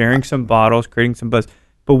 You're sharing some bottles, creating some buzz.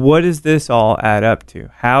 But what does this all add up to?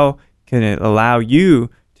 How can it allow you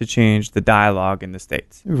to change the dialogue in the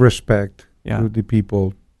States? Respect to the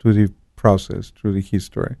people, to the process, to the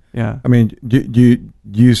history. Yeah. I mean,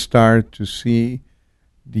 you start to see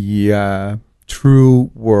the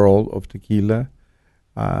true world of tequila.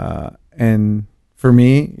 And for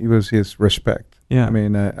me, it was his respect. Yeah. I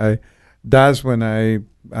mean, that's when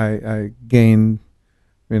I gained,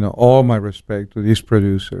 all my respect to these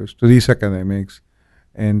producers, to these academics,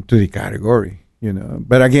 and to the category,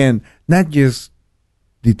 But again, not just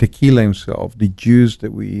the tequila himself, the juice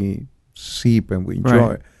that we sip and we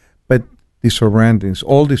enjoy, but the surroundings,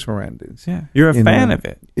 all the surroundings. Yeah, you're a fan of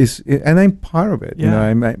it. And I'm part of it. Yeah.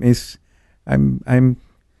 I'm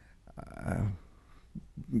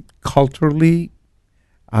culturally,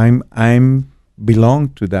 I'm belong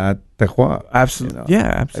to that terroir. Absolutely. Yeah,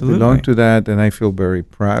 absolutely. I belong to that, and I feel very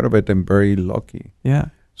proud of it and very lucky. Yeah.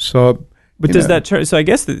 So, but does that so I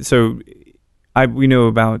guess we know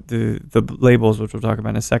about the labels, which we'll talk about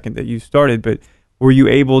in a second, that you started, but were you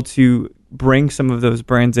able to bring some of those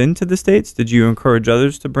brands into the States? Did you encourage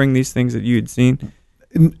others to bring these things that you had seen?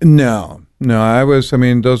 No.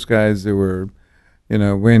 Those guys, they were,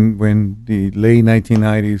 when the late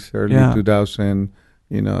 1990s, early 2000,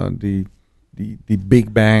 the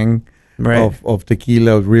big bang of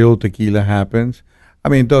tequila, real tequila happens. I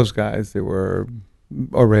mean, those guys, they were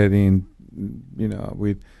already in,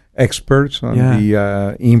 with experts on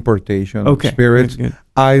the importation of spirits. Good.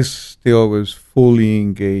 I still was fully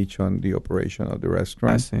engaged on the operation of the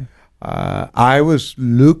restaurant. I see. I was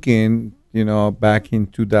looking, back in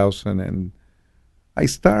 2000, and I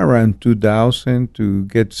started around 2000 to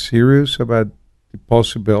get serious about the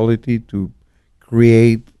possibility to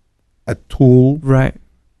create a tool. Right.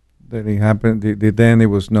 That it happened. Then it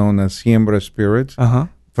was known as Siembra Spirits.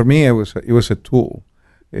 For me, it was a tool.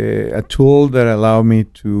 A tool that allowed me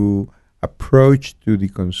to approach to the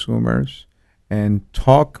consumers and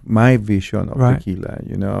talk my vision of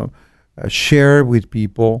tequila, share with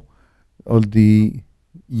people all the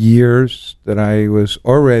years that I was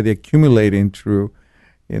already accumulating through,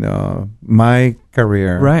 my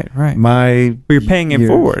career. Right. You're paying it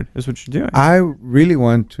forward, is what you're doing. I really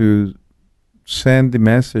want to send the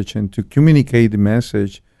message and to communicate the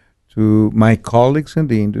message to my colleagues in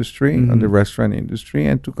the industry, in the restaurant industry,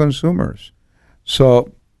 and to consumers.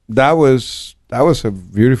 So that was a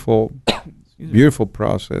beautiful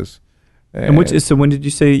process. And so when did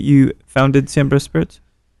you say you founded Siembra Spirits?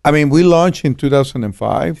 I mean, we launched in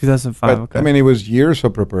 2005. 2005, but, I mean, it was years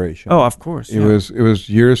of preparation. Oh, of course. It was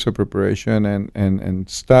years of preparation and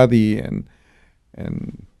study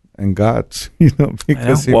and guts,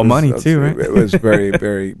 because money too, right? It was very,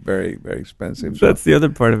 very, very, very expensive. That's the other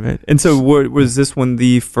part of it. And so, was this when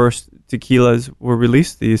the first tequilas were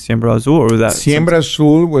released, the Siembra Azul, or was that Siembra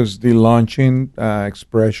Azul was the launching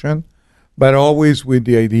expression, but always with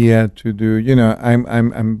the idea to do.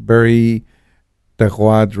 I'm very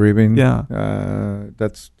terroir driven. Yeah,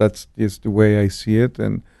 that's just the way I see it,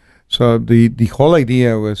 and so the whole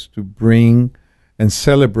idea was to bring and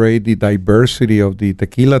celebrate the diversity of the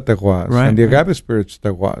tequila terroirs and the agave spirits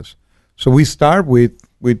terroirs. So we start with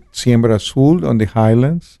Siembra Azul on the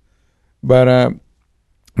highlands, but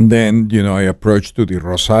then I approached to the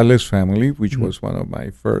Rosales family, which was one of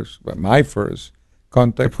my first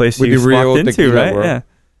contact with the real tequila world. Yeah.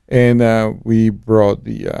 And we brought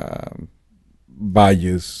the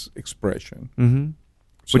Valles expression,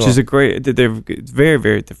 which is a great. They're very,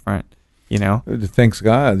 very different. you know. Thanks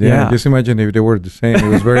God. Yeah. Just imagine if they were the same. It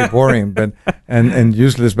was very boring, but and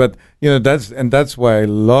useless. But that's why I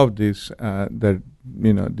love this.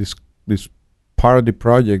 This part of the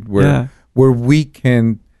project where we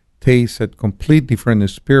can taste at complete different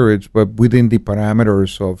spirits, but within the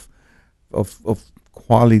parameters of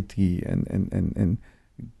quality and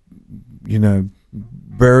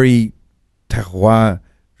very terroir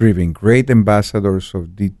driven, great ambassadors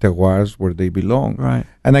of the terroirs where they belong. Right.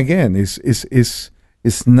 And again,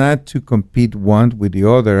 it's not to compete one with the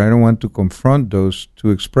other. I don't want to confront those two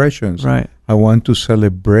expressions. Right. I want to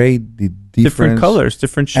celebrate the different colors,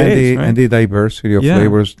 different shades, and the diversity of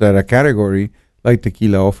flavors that a category like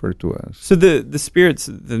tequila offer to us. So the spirits,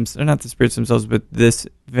 they're not the spirits themselves, but this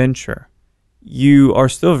venture, you are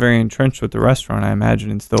still very entrenched with the restaurant, I imagine,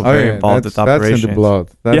 and still very involved with operations. That's in the blood.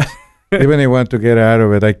 Even if I want to get out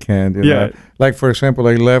of it, I can't. Know? Like, for example,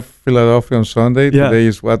 I left Philadelphia on Sunday. Today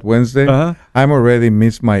is Wednesday? I'm already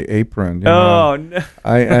missed my apron. Oh, no.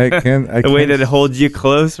 I can't. The way that it holds you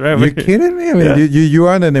close, right? You're kidding me? I mean, you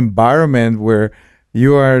are in an environment where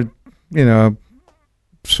you are,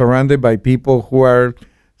 surrounded by people who are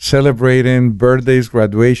celebrating birthdays,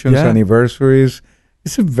 graduations, anniversaries.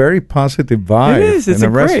 It's a very positive vibe. It is. It's in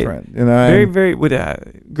a restaurant. Very, very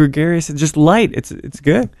gregarious and just light. It's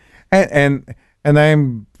good. And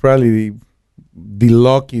I'm probably the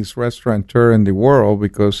luckiest restaurateur in the world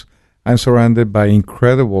because I'm surrounded by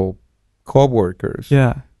incredible co-workers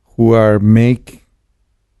who make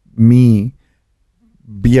me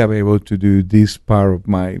be able to do this part of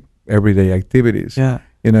my everyday activities. Yeah.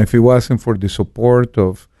 If it wasn't for the support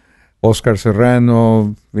of Oscar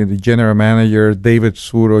Serrano, the general manager, David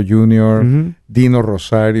Suro Jr., Dino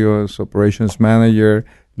Rosario as operations manager,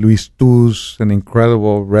 Luis Tuz, an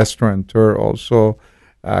incredible restaurateur also,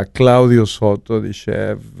 Claudio Soto, the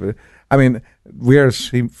chef. I mean, we are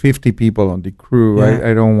 50 people on the crew. Yeah.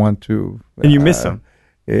 I don't want to... And you miss them.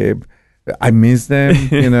 I miss them.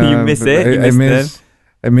 You miss it?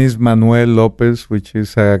 I miss Manuel Lopez, which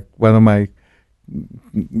is one of my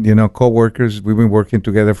co-workers. We've been working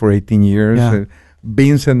together for 18 years. Yeah.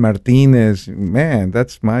 Vincent Martinez, man,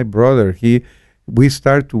 that's my brother. We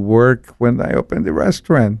started to work when I opened the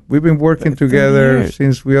restaurant. We've been working together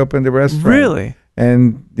since we opened the restaurant. Really?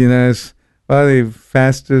 And, it's one of the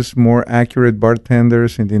fastest, more accurate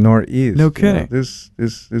bartenders in the Northeast. No kidding. This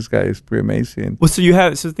guy is pretty amazing. Well,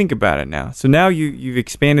 so think about it now. So now you've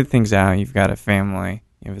expanded things out. You've got a family.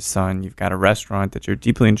 You have a son. You've got a restaurant that you're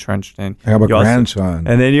deeply entrenched in. I have a grandson.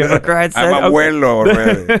 And then you have a grandson. I'm abuelo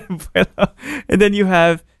already. And then you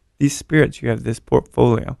have these spirits. You have this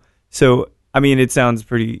portfolio. So, I mean, it sounds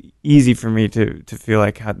pretty easy for me to feel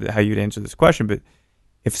like how you'd answer this question. But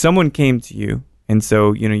if someone came to you, and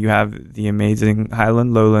so, you have the amazing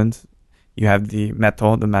Highland Lowlands, you have the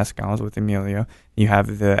Metal, the Mezcals with Emilio, you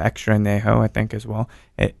have the Extra Añejo, I think, as well.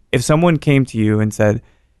 If someone came to you and said,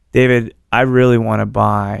 David, I really want to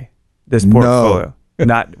buy this portfolio.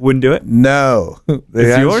 Wouldn't do it? No.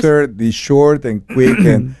 The answer, the short and quick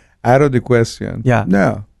and out of the question. Yeah.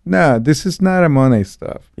 No, this is not a money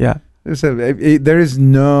stuff. Yeah. There is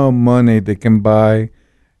no money that can buy,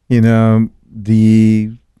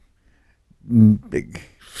 the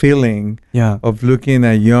feeling of looking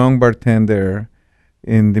at a young bartender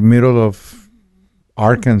in the middle of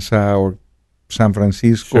Arkansas or San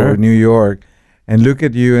Francisco or New York and look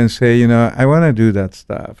at you and say, I want to do that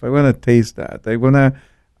stuff. I want to taste that. I want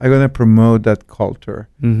to promote that culture.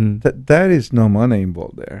 Mm-hmm. That is no money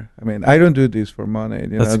involved there. I mean, I don't do this for money.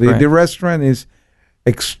 The restaurant is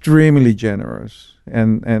extremely generous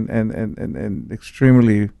and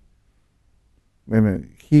extremely.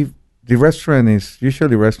 The restaurant is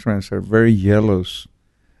usually restaurants are very jealous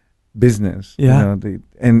business. Yeah.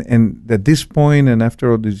 And at this point and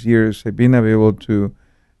after all these years, I've been able to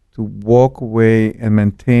walk away and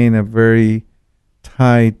maintain a very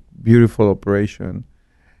tight, beautiful operation,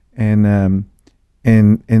 and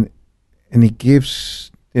it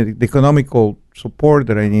gives the economical support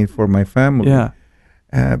that I need for my family. Yeah.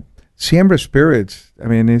 Siembra Spirits, I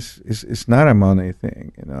mean, it's not a money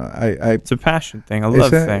thing. It's a passion thing, a love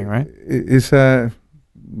thing, right? It's a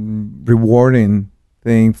rewarding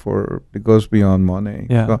thing that goes beyond money.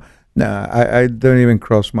 Yeah. So, I don't even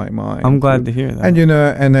cross my mind. I'm glad to hear that. And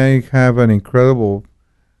and I have an incredible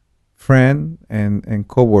friend and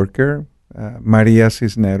co-worker, Maria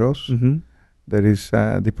Cisneros, that is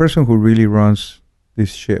the person who really runs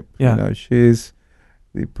this ship. Yeah. She's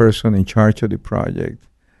the person in charge of the project.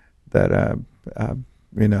 That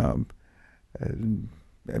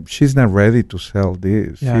she's not ready to sell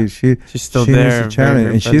this. Yeah. She's still there. Needs a challenge,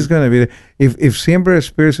 and she's going to be. If Siembra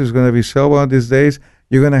Spirits is going to be sold one of these days,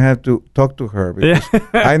 you're gonna have to talk to her because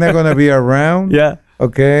I'm not gonna be around. Yeah.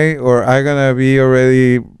 Okay, or I'm gonna be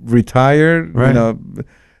already retired. Right. You know,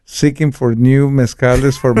 seeking for new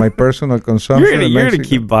mezcales for my personal consumption. You're gonna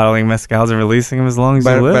keep bottling mezcals and releasing them as long as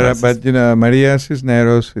you live. But you know, Maria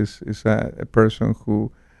Cisneros is a person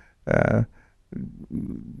who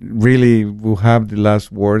really will have the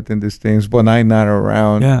last word in these things when I'm not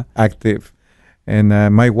around, active. And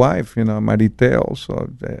my wife, you know, Marite also,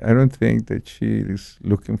 I don't think that she is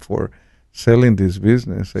looking for selling this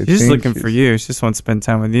business. She's just looking for you. She just wants to spend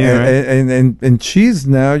time with you, and she's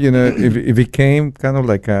now, you know, it became kind of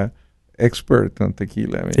like a expert on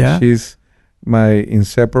tequila. I mean, she's my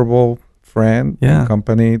inseparable friend and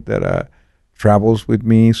company that travels with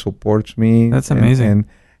me, supports me. That's amazing.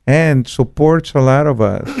 And supports a lot of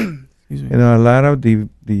us. You know, a lot of the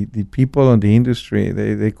people in the industry,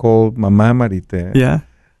 they call Mama Marite. Yeah.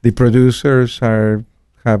 The producers have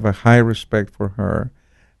a high respect for her.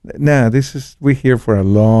 Now, we're here for a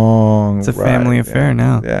long It's a family affair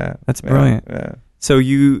now. Yeah. That's brilliant. Yeah. So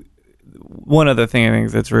one other thing I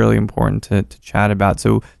think that's really important to chat about.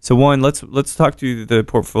 So one, let's talk to the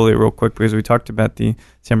portfolio real quick because we talked about the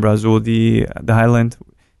Siembra Azul, the Highland,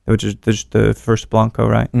 which is the first Blanco,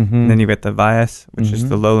 right? Mm-hmm. And then you get the Valles, which is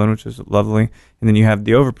the Lowland, which is lovely. And then you have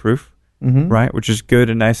the Overproof, right? Which is good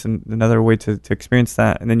and nice and another way to experience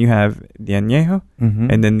that. And then you have the Añejo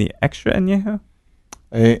and then the Extra Añejo.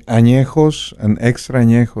 Añejos and Extra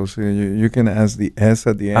Añejos. You can ask the S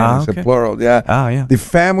at the end. It's a plural. Yeah. Oh, yeah. The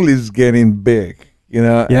family is getting big, you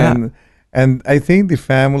know. Yeah. And I think the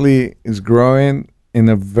family is growing in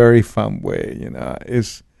a very fun way, you know.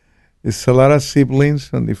 It's a lot of siblings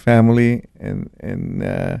in the family,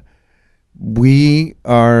 and we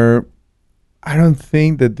are. I don't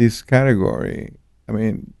think that this category. I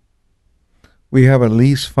mean, we have at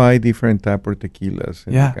least 5 different type of tequilas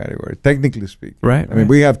in the category. Technically speaking, right? I mean,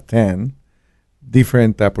 we have 10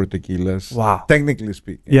 different type of tequilas. Wow. Technically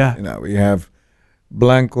speaking, yeah. You know, we have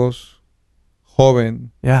blancos,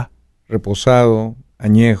 joven, reposado,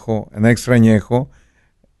 añejo, and extra añejo.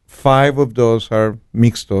 5 of those are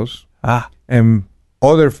mixtos. And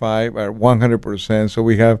other 5 are 100%. So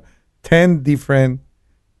we have 10 different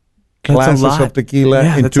classes of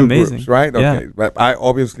tequila in 2 groups, right? Okay. But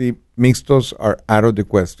obviously, mixtos are out of the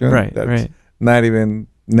question. Right, That's not even,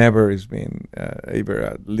 never has been ever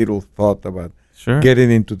a little thought about getting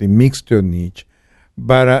into the mixto niche.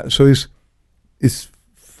 But so it's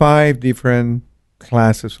 5 different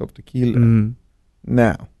classes of tequila.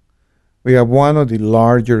 Now, we have one of the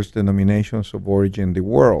largest denominations of origin in the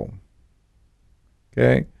world.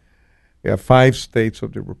 Okay, we have 5 states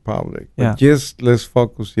of the republic. But let's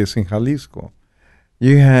focus just in Jalisco.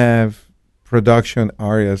 You have production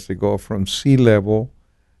areas that go from sea level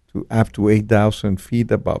to up to 8,000 feet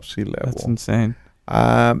above sea level. That's insane.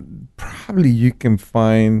 Probably you can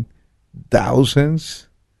find thousands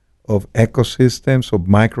of ecosystems, of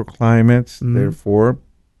microclimates, therefore,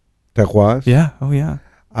 terroirs. Yeah, oh yeah.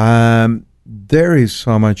 There is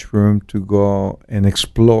so much room to go and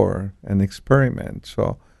explore and experiment.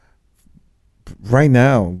 So right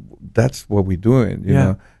now, that's what we're doing. You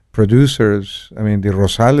know, producers. I mean, the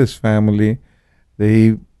Rosales family,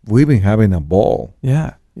 we've been having a ball.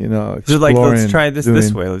 Yeah. You know, they're like, let's try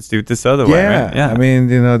this way. Let's do it this other way. Right? Yeah. I mean,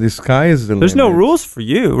 you know, the sky is the limit. There's no rules for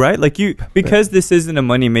you, right? Like because this isn't a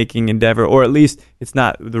money-making endeavor, or at least it's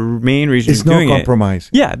not the main reason you're doing it. It's no compromise.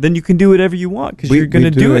 Yeah, then you can do whatever you want because you're going to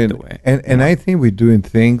do it the way. And I think we're doing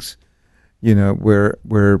things, you know, where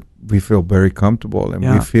we feel very comfortable,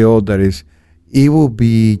 and we feel that it will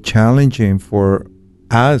be challenging for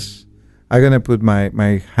us. I'm going to put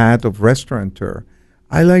my hat of restaurateur.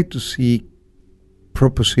 I like to see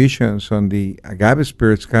propositions on the agave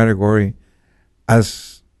spirits category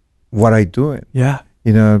as what I do it. Yeah.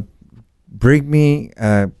 You know, bring me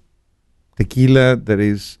tequila that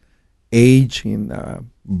is aged in a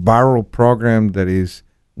barrel program that is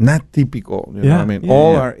not typical. You know? I mean,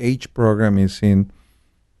 our age program is in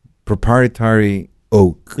proprietary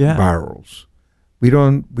oak barrels. We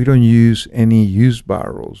don't use any used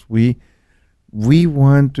barrels. We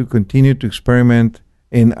want to continue to experiment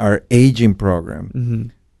in our aging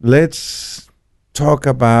program. Let's talk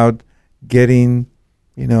about getting,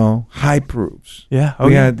 you know, high proofs. Yeah.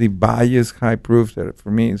 We had the Valles high proof that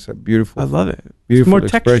for me is a beautiful. I love it. It's more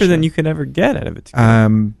texture than you could ever get out of it.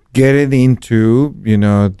 Getting into, you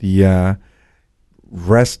know, the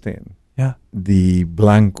resting. Yeah. The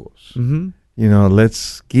blancos. You know,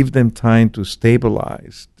 let's give them time to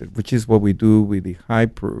stabilize, which is what we do with the high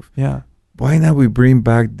proof. Yeah. Why not we bring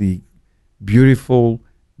back the demijohns,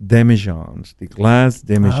 the glass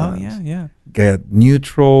demijohns. Oh, yeah. Get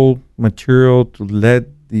neutral, material to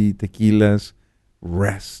let the tequilas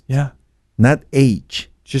rest, Yeah. not age.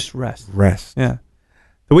 Just rest. Rest. Yeah.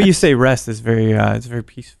 The way you say rest is very it's very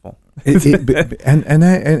peaceful.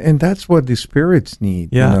 And that's what the spirits need,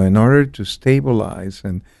 Yeah. in order to stabilize.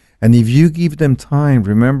 And if you give them time,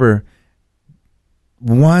 remember,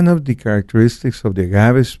 one of the characteristics of the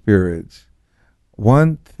agave spirits,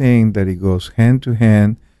 one thing that it goes hand to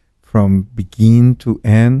hand from begin to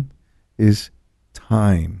end is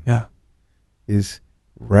time, Yeah. is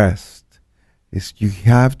rest. Is you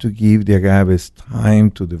have to give the agaves time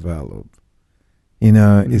to develop.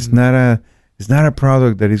 It's not a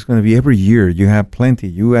product that is going to be every year. You have plenty.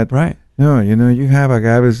 You had Right. No, you have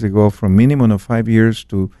agaves that go from minimum of 5 years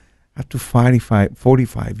to up to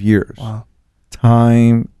 45 years. Wow.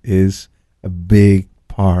 Time is a big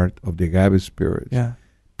part of the agave spirits. Yeah.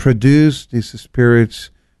 Produce these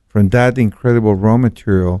spirits from that incredible raw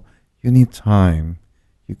material, you need time.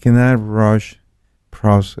 You cannot rush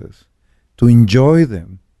process. To enjoy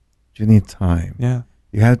them, you need time. Yeah.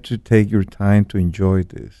 You have to take your time to enjoy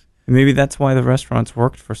this. And maybe that's why the restaurants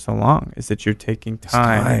worked for so long, is that you're taking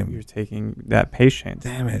time. You're taking that patience.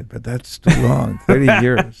 Damn it, but that's too long. 30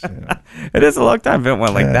 years. It is a long time. It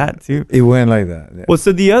went like that, too. It went like that. Yeah. Well,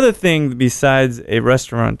 so the other thing besides a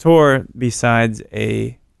restaurateur, besides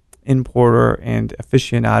a importer and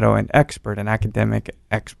aficionado and expert, an academic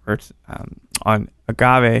expert on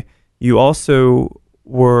agave, you also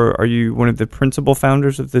are you one of the principal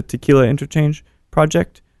founders of the Tequila Interchange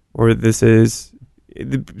Project? Or this is,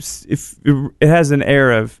 if it has an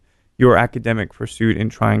air of your academic pursuit in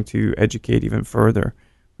trying to educate even further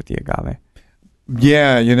with the agave?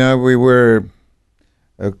 Yeah, we were,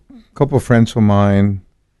 a couple of friends of mine,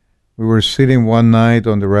 we were sitting one night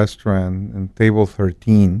on the restaurant on table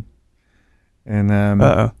 13, and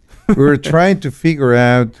we were trying to figure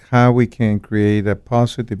out how we can create a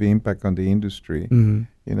positive impact on the industry. Mm-hmm.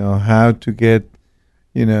 How to get,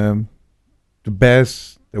 the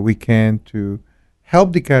best that we can to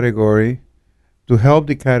help the category,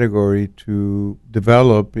 to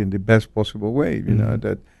develop in the best possible way,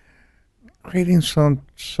 that creating some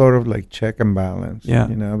sort of like check and balance,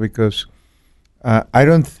 because I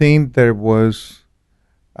don't think there was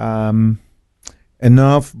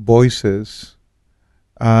enough voices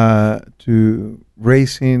to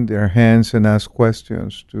raising their hands and ask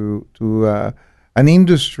questions to an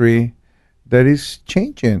industry that is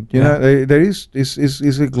changing. There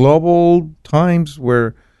is a global times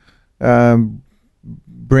where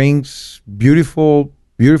brings beautiful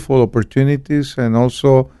opportunities and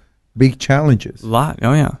also big challenges. A lot.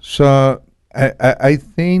 Oh, yeah. So I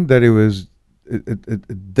think that it was a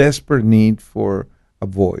desperate need for a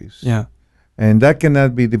voice. Yeah. And that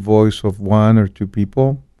cannot be the voice of one or two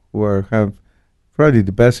people who have probably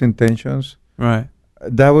the best intentions. Right.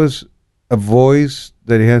 That was a voice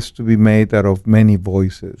that has to be made out of many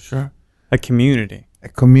voices. Sure. A community.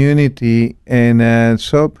 And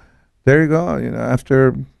so there you go.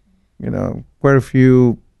 After quite a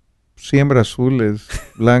few siembra azules,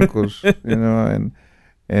 blancos,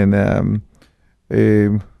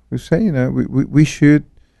 we say we should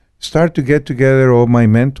start to get together all my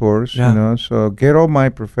mentors, so get all my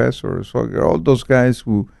professors, so get all those guys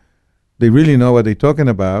who they really know what they're talking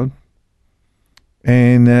about,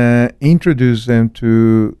 and introduce them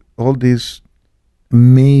to all these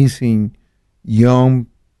amazing, young,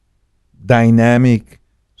 dynamic,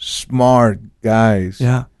 smart guys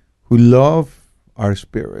who love our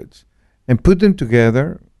spirits, and put them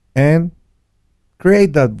together and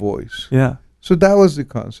create that voice. Yeah. So that was the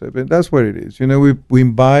concept, and that's what it is. We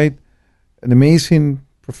invite an amazing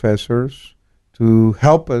professors to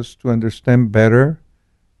help us to understand better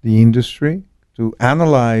the industry, to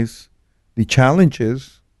analyze the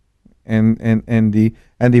challenges and the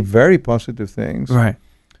very positive things. Right.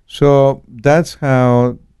 So that's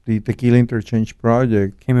how the Tequila Interchange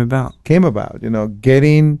Project came about.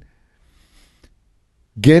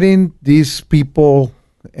 Getting these people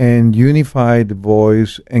and unify the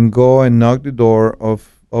voice and go and knock the door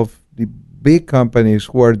of the big companies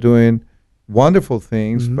who are doing wonderful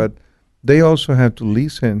things, but they also have to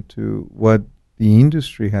listen to what the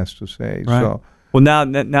industry has to say. Right. So, well, now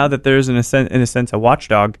that there's in a sense a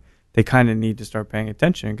watchdog, they kind of need to start paying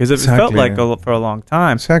attention, because it felt like for a long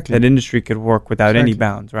time that industry could work without any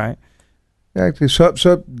bounds, right? Exactly. So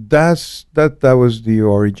that was the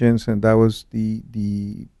origins, and that was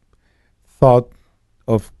the thought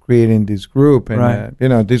of creating this group. And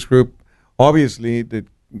this group, obviously,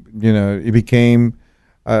 it became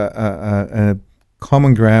a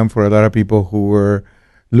common ground for a lot of people who were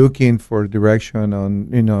looking for direction on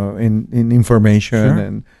in information.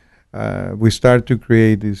 Sure. And we started to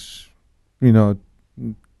create this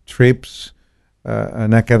trips,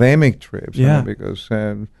 and academic trips. Yeah. Because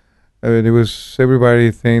it was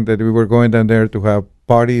everybody think that we were going down there to have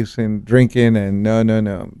parties and drinking, and no.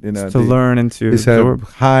 To learn and to it's absorb. a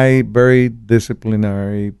high, very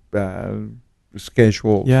disciplinary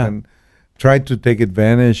schedules, Yeah. and try to take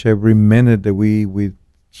advantage every minute that we with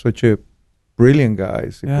such a brilliant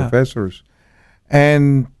guys, the Yeah. professors,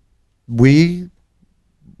 and we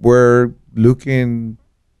were looking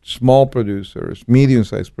small producers,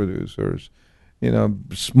 medium-sized producers,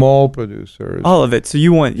 small producers. All of it. So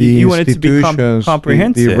you want The you want it to be institutions,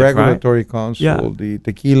 comprehensive, the regulatory council, Yeah. the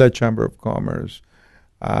Tequila Chamber of Commerce.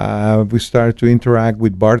 We started to interact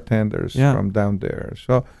with bartenders Yeah. from down there.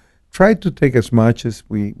 So try to take as much as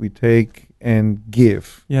we take and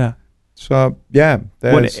give. right? Yeah. So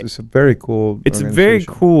it's a very cool. It's a very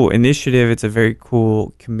organization. cool initiative. It's a very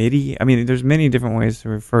cool committee. I mean, there's many different ways to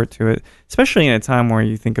refer to it, especially in a time where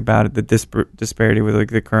you think about it, the disparity with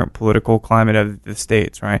like the current political climate of the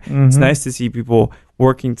states, right? It's nice to see people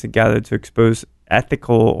working together to expose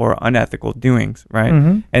ethical or unethical doings,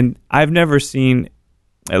 right? And I've never seen,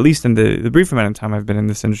 at least in the brief amount of time I've been in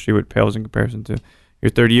this industry, what pales in comparison to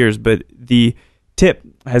your 30 years, but the TIP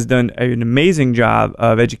has done an amazing job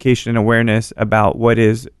of education and awareness about what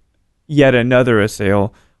is yet another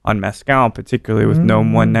assail on mezcal, particularly with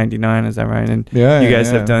NOM 199. Is that right? And you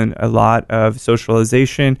guys have done a lot of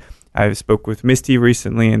socialization. I spoke with Misty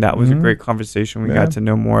recently, and that was a great conversation. We got to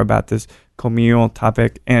know more about this communal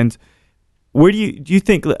topic. And where do you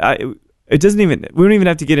think it doesn't even? We don't even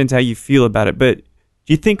have to get into how you feel about it, but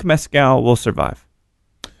do you think mezcal will survive?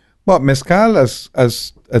 Well, mezcal as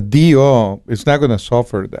a DO is not going to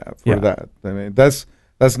suffer that. I mean, that's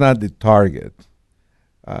not the target.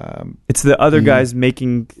 It's the other guys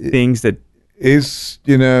making things that is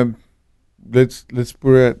let's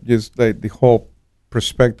put it just like the whole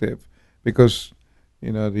perspective, because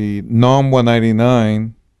the NOM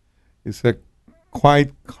 199 is a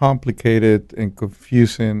quite complicated and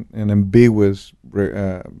confusing and ambiguous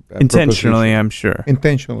intentionally, proposition. I'm sure.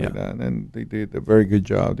 Intentionally Yeah. done, and they did a very good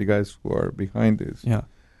job, the guys who are behind this. Yeah.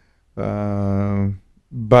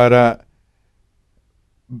 But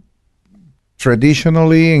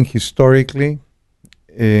traditionally and historically,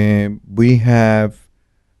 we have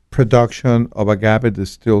production of agave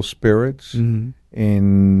distilled spirits in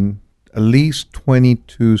at least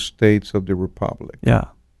 22 states of the Republic. Yeah.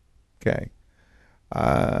 Okay.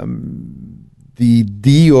 The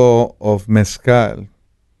DO of mezcal,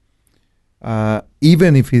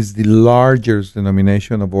 even if it's the largest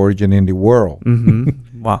denomination of origin in the world,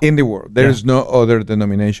 Wow. in the world, there is no other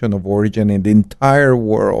denomination of origin in the entire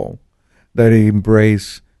world that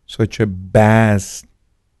embrace such a vast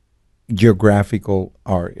geographical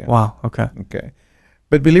area. Wow. Okay. Okay.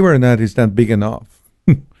 But believe it or not, it's not big enough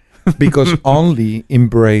because only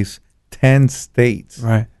embrace 10 states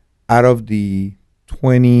Right. out of the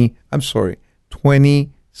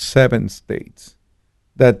 27 states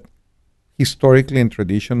that historically and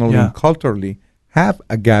traditionally and culturally have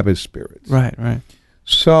agave spirits. Right. Right.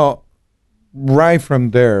 So right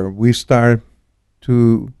from there, we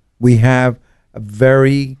have a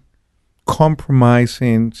very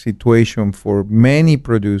compromising situation for many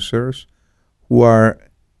producers who are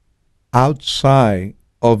outside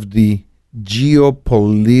of the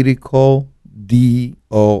geopolitical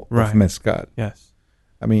DO of mezcal. Yes.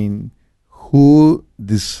 I mean, who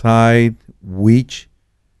decide which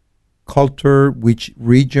culture, which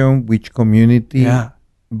region, which community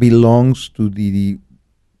belongs to the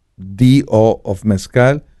DO of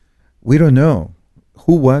mezcal? We don't know.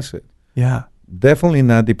 Who was it? Yeah. Definitely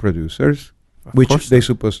not the producers, which they're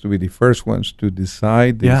supposed to be the first ones to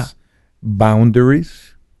decide these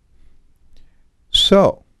boundaries.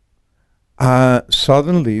 So,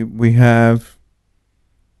 suddenly we have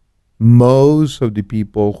most of the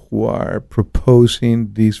people who are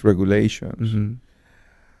proposing these regulations.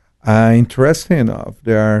 Interesting enough,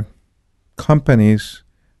 there are companies,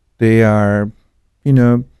 they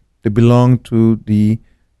belong to the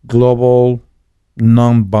global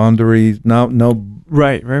non-boundary,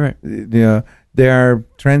 Right. they are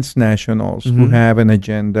transnationals who have an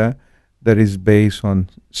agenda that is based on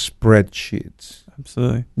spreadsheets.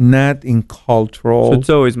 Absolutely. Not in cultural. So it's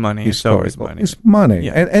always money. Historical. It's always money. It's money.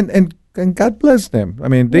 Yeah. And God bless them. I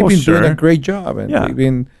mean, they've been doing a great job, and they've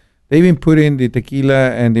been putting the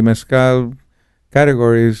tequila and the mezcal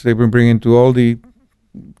categories. They've been bringing to all the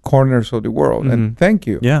corners of the world, and thank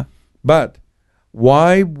you. Yeah. But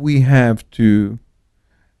why we have to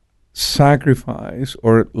sacrifice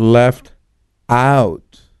or left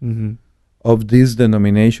out of these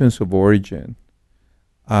denominations of origin?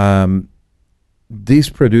 these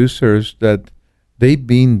producers that they've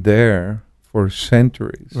been there for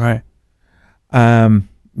centuries. Right.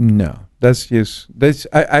 No, that's just I Is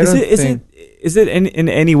don't it think. is it in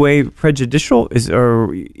any way prejudicial?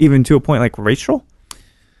 Or even to a point like racial?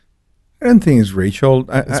 I don't think it's racial.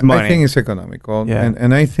 It's I money. think it's economical, Yeah.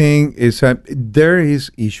 and I think it's there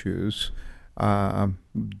is issues. I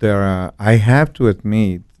have to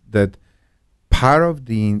admit that part of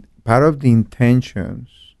the intentions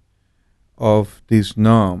of this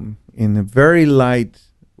NOM in a very light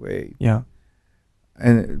way, Yeah.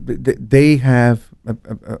 and they have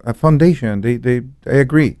a foundation. I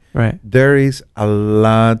agree. Right. There is a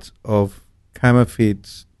lot of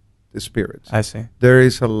counterfeit spirits. I see. There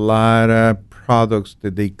is a lot of products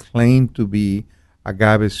that they claim to be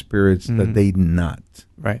agave spirits that they not.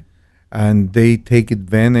 Right. And they take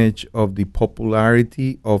advantage of the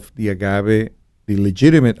popularity of the agave, the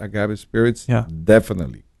legitimate agave spirits, Yeah.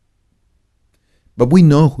 definitely. But we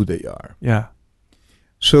know who they are. Yeah.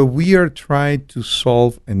 So we are trying to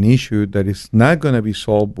solve an issue that is not going to be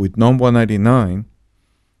solved with NOM 199.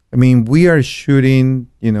 I mean, we are shooting,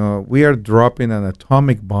 we are dropping an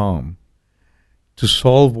atomic bomb to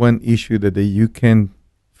solve one issue that you can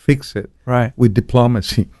fix it Right. with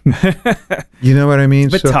diplomacy. You know what I mean?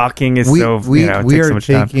 But talking is we it takes so are much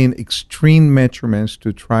time. taking extreme measurements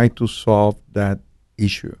to try to solve that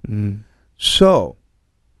issue. So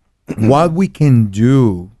what we can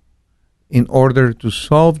do in order to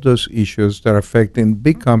solve those issues that are affecting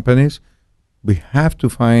big companies, we have to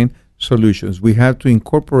find solutions. We have to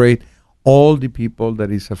incorporate all the people that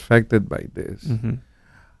is affected by this.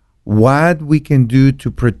 What we can do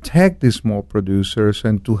to protect the small producers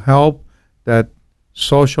and to help that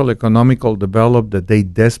social economical develop that they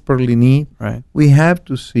desperately need, Right. we have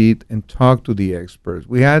to sit and talk to the experts.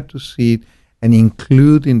 We have to sit and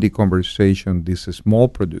include in the conversation these small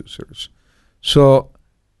producers. So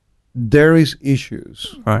there is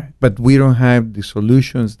issues, Right. but we don't have the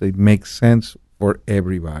solutions that make sense for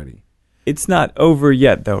everybody. It's not over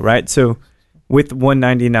yet, though, right? So with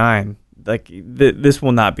 199, like this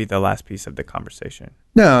will not be the last piece of the conversation.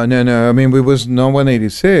 No. I mean, it was NOM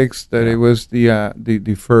 186 that it was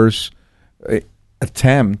the first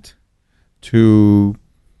attempt to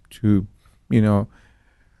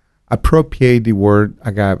appropriate the word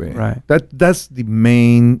agave. Right. That's the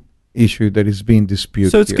main issue that is being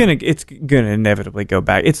disputed. So it's here. gonna inevitably go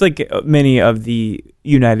back. It's like many of the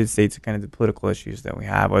United States kind of the political issues that we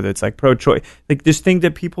have, whether it's like pro-choice, like this thing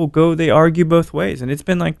that people they argue both ways, and it's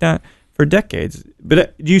been like that for decades.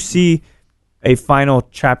 But do you see a final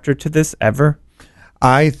chapter to this ever?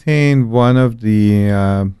 I think one of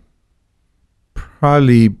the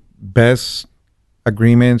probably best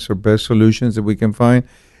agreements or best solutions that we can find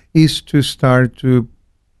is to start to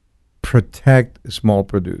protect small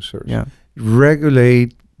producers. Yeah.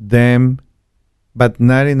 Regulate them, but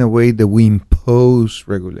not in a way that we impose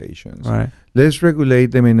regulations. Right. Let's regulate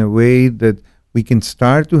them in a way that we can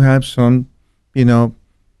start to have some,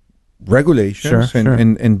 regulations Sure.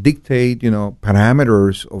 and dictate,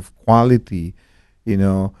 parameters of quality,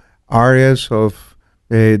 areas of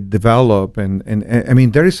develop. And I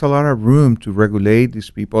mean, there is a lot of room to regulate these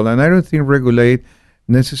people. And I don't think regulate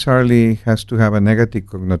necessarily has to have a negative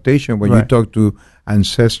connotation when you Right. talk to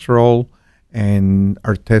ancestral and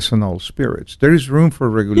artisanal spirits. There is room for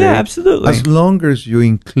regulation. Yeah, absolutely. As long as you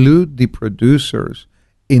include the producers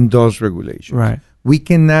in those regulations. Right. We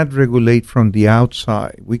cannot regulate from the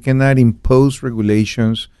outside. We cannot impose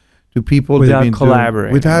regulations to people that Without have been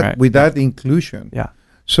collaborating, right. without inclusion. Yeah.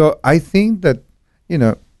 So I think that,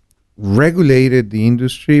 regulated the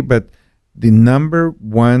industry, but the number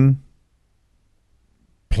one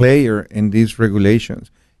player in these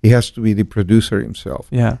regulations, it has to be the producer himself.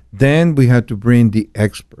 Yeah. Then we had to bring the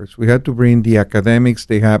experts. We had to bring the academics.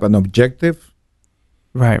 They have an objective,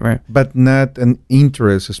 Right. but not an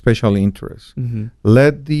interest, a special interest. Mm-hmm.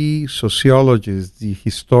 Let the sociologists, the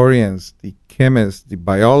historians, the chemists, the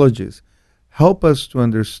biologists help us to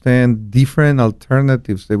understand different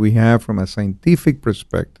alternatives that we have from a scientific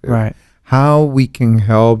perspective. Right. How we can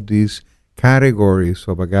help these categories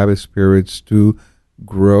of agave spirits to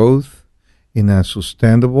growth in a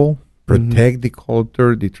sustainable, protect the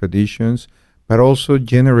culture, the traditions, but also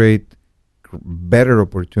generate better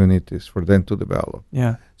opportunities for them to develop.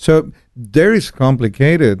 Yeah. So there is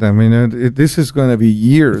complicated. I mean, this is going to be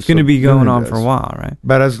years. It's going to of be going doing on this. for a while, right?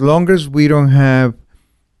 But as long as we don't have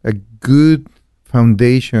a good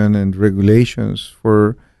foundation and regulations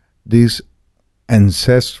for these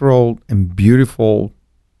ancestral and beautiful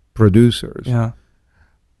producers, Yeah.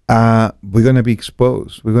 we're gonna be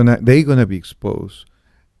exposed. They're gonna be exposed,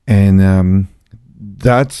 and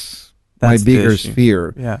that's my That's the bigger issue.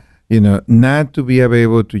 sphere. Yeah. Not to be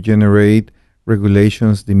able to generate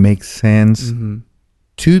regulations that make sense Mm-hmm.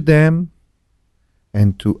 to them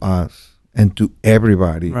and to us and to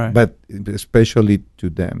everybody, Right. but especially to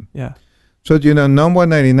them. Yeah. So, NOM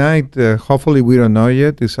 199, hopefully we don't know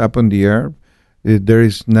yet. It's up in the air. There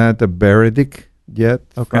is not a verdict yet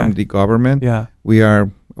Okay. from the government. Yeah. We are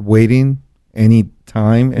waiting any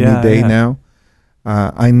time, any Yeah, day yeah. now.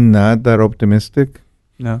 I'm not that optimistic,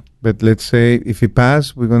 No. but let's say if it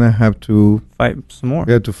passes, we're going to have to Fight some more.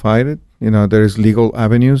 fight it. There is legal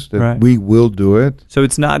avenues that Right. we will do it. So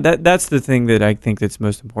it's not that's the thing that I think that's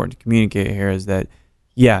most important to communicate here is that,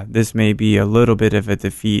 yeah, this may be a little bit of a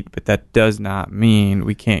defeat, but that does not mean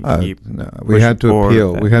we can't keep. No, we pushing had to forward appeal.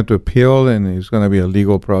 with that. We had to appeal, and it's going to be a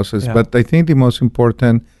legal process. Yeah. But I think the most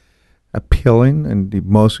important appealing and the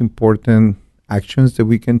most important actions that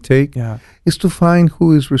we can take Yeah. is to find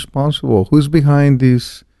who is responsible, who's behind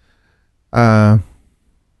these,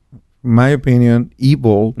 my opinion,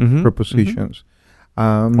 evil Mhm, propositions.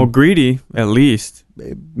 Well, greedy at least.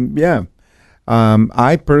 Yeah.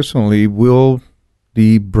 I personally will,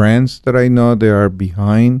 the brands that I know that are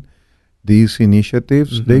behind these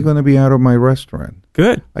initiatives, they're Mhm. going to be out of my restaurant.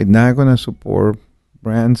 Good. I'm not going to support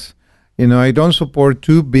brands. I don't support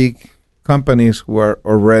two big companies who are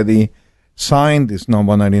already signed this NOM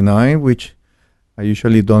 199, which I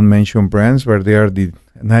usually don't mention brands, but they are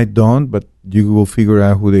and I don't, but you will figure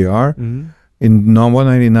out who they are. Mm-hmm. In NOM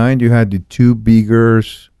 199, you had the two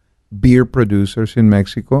biggest beer producers in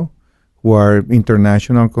Mexico, who are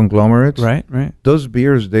international conglomerates. Right. Right. Those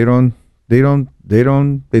beers, they're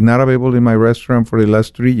not available in my restaurant for the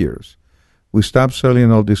last 3 years. We stopped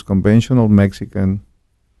selling all this conventional Mexican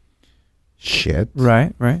shit.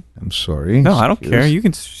 Right. Right. I'm sorry. No, I don't care. You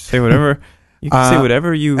can say whatever. You can say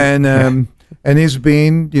whatever you. And it's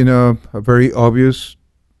been, a very obvious,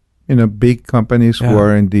 big companies who Yeah.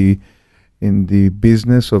 are in the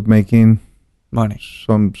business of making money.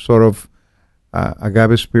 some sort of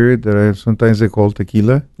agave spirit that sometimes they call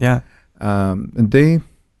tequila. Yeah. And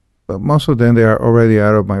but most of them, they are already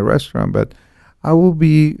out of my restaurant. But I will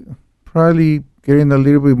be probably getting a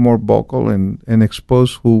little bit more vocal and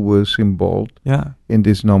expose who was involved Yeah. in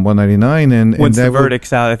this NOM 199. And Once and the I will-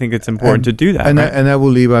 verdict's out, I think it's important to do that. and, right? I will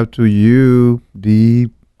leave up to you, the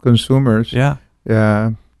consumers, yeah.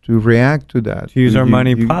 to react to that. To use our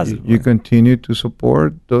money positively. You continue to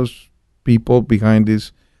support those people behind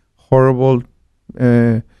these horrible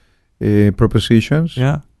propositions,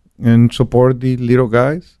 Yeah. and support the little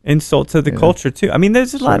guys. Insult to the Yeah. culture too. I mean,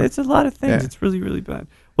 there's a lot. Sure. It's a lot of things. Yeah. It's really, really bad.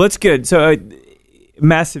 Well, it's good. So,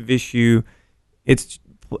 massive issue. It's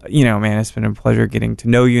man, it's been a pleasure getting to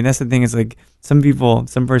know you. And that's the thing is like some people,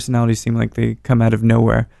 some personalities seem like they come out of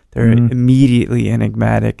nowhere. They're Mhm. immediately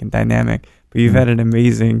enigmatic and dynamic. But you've Mhm. had an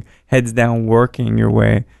amazing heads down working your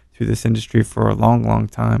way through this industry for a long, long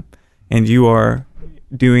time, and you are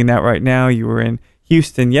doing that right now. You were in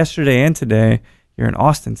Houston yesterday and today. You're in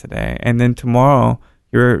Austin today, and then tomorrow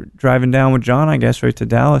you're driving down with John, I guess, right to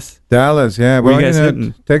Dallas. Dallas, yeah. Where Well, you guys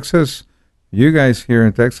heading? Texas. You guys here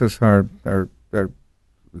in Texas are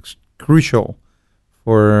crucial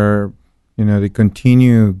for the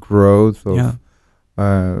continued growth of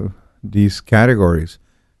Yeah. these categories.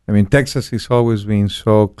 I mean, Texas has always been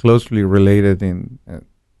so closely related in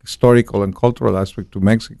historical and cultural aspect to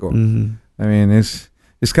Mexico. Mm-hmm. I mean,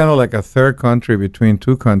 it's kind of like a third country between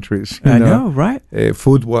two countries. I know, right?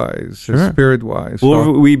 Food-wise, Sure. spirit-wise. Well,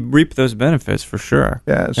 So, we reap those benefits for sure.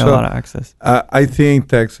 yeah, Got so a lot of access. I think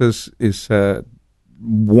Texas is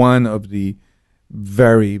one of the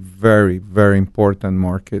very, very, very important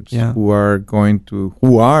markets Yeah. who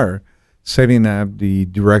are setting up the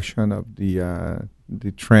direction of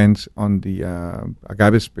the trends on the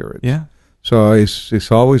agave spirits. Yeah. So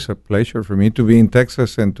it's always a pleasure for me to be in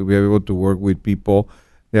Texas and to be able to work with people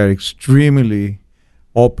that are extremely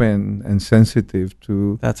open and sensitive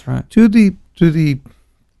to That's right. the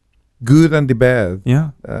good and the bad Yeah.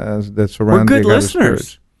 that surround good the agave listeners,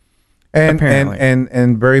 spirits. And apparently.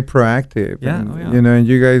 and very proactive. Yeah, And, oh, yeah. and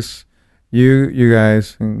you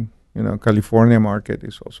guys in California market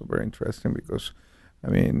is also very interesting because I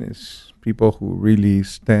mean it's people who really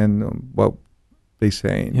stand on what they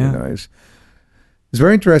say. Yeah. It's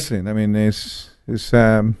very interesting. I mean it's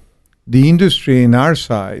the industry in our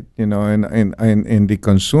side, in the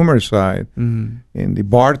consumer side, Mm-hmm. in the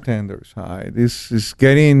bartender side, is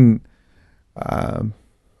getting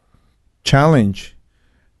challenged.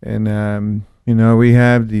 And, we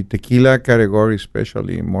have the tequila category,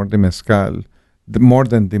 especially more than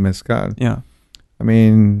the mezcal. Yeah. I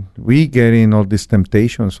mean, we get in all these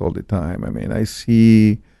temptations all the time. I mean, I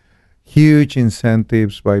see, huge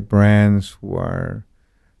incentives by brands who are,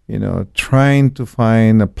 trying to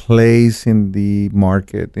find a place in the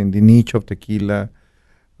market, in the niche of tequila.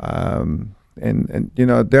 And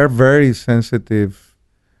they're very sensitive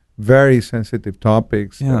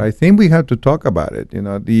topics. Yeah. I think we have to talk about it.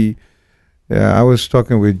 I was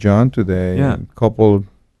talking with John today, Yeah. a couple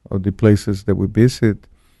of the places that we visit,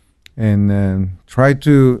 and try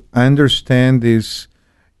to understand these,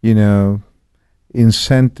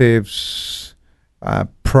 incentives,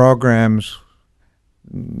 programs,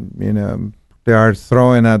 they are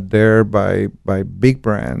thrown out there by big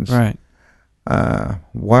brands. Right.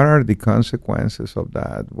 What are the consequences of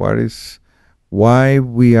that? Why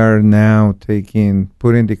we are now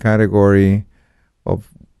putting the category of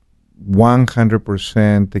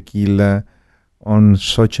 100% tequila on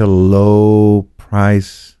such a low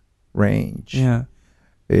price range? Yeah.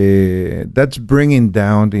 That's bringing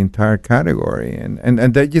down the entire category, and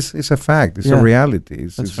that just is a fact. It's a reality.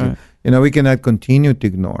 That's right. We cannot continue to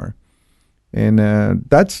ignore, and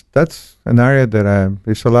that's an area that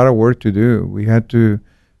there's a lot of work to do. We had to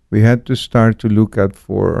start to look at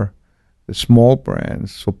for the small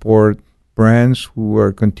brands, support brands who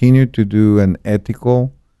are continue to do an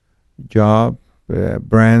ethical job,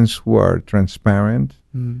 brands who are transparent,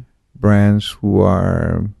 brands who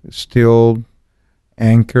are still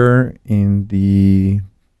anchor in the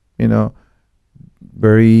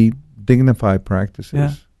very dignified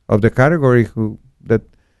practices of the category that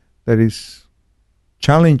is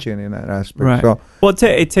challenging in that aspect. Right. So, well,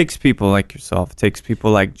 it takes people like yourself. It takes people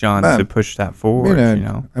like John to push that forward.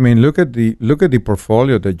 I mean, look at the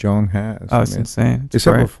portfolio that John has. Oh, it's insane. It's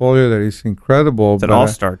a portfolio that is incredible. It's an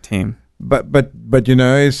all-star team. But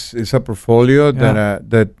it's a portfolio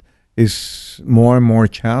that is more and more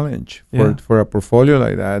challenge for a portfolio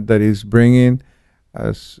like that is bringing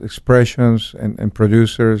as expressions and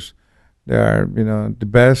producers that are the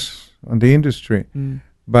best on the industry.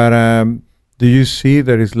 But do you see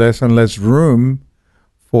there is less and less room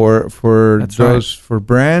for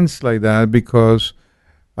brands like that, because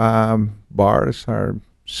bars are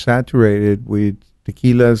saturated with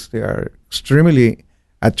tequilas. They are extremely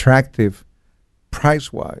attractive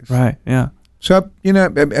price wise. Right. Yeah. So,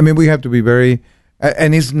 I mean, we have to be very,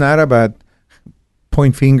 and it's not about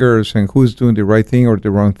point fingers and who's doing the right thing or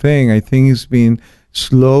the wrong thing. I think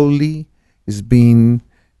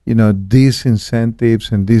these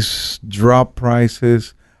incentives and these drop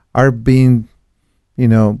prices are being,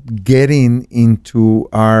 getting into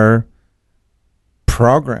our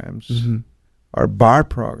programs, our bar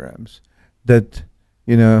programs, that,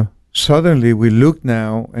 suddenly we look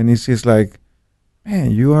now and it's just like,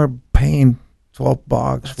 man, you are paying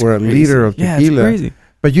 $12 for a liter of tequila. Yeah, it's crazy.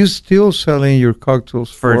 But you're still selling your cocktails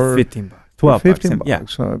for $15, $12, $15. Yeah.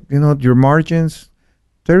 So your margins,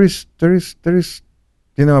 there is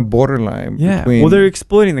a borderline. Yeah. Between, well, they're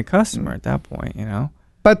exploiting the customer at that point.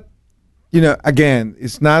 But again,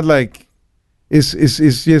 it's not like it's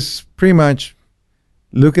just pretty much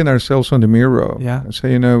looking ourselves on the mirror. Yeah. And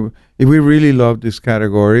say, if we really love these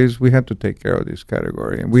categories, we have to take care of this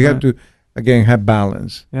category, and we have to again have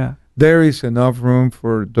balance. Yeah. There is enough room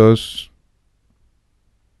for those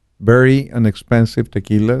very inexpensive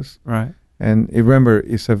tequilas. Right. And remember,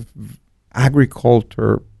 it's a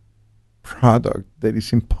agriculture product that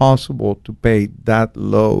is impossible to pay that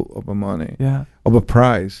low of a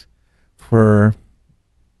price for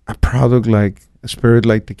a product like a spirit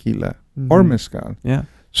like tequila or mezcal. Yeah.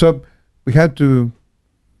 So we had to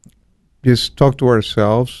just talk to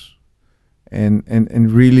ourselves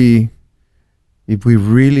and really, if we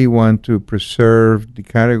really want to preserve the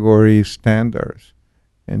category standards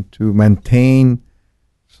and to maintain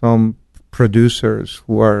some producers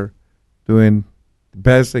who are doing the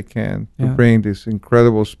best they can to bring these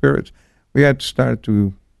incredible spirits, we had to start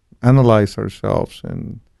to analyze ourselves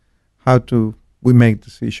and how we make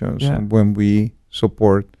decisions and when we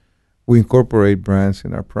incorporate brands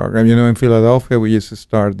in our program. In Philadelphia, we used to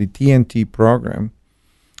start the TNT program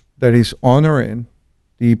that is honoring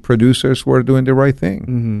the producers who are doing the right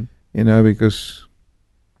thing. Because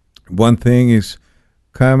one thing is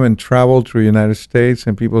come and travel through the United States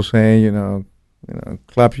and people saying,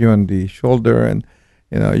 clap you on the shoulder and,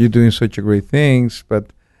 you're doing such a great things,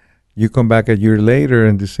 but you come back a year later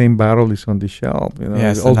and the same bottle is on the shelf.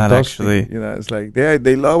 Yes, all not dusty. actually. It's like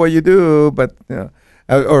they love what you do, but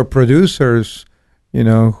or producers,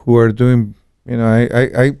 who are doing.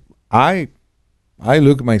 I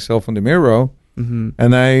look myself in the mirror,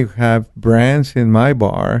 and I have brands in my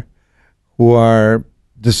bar who are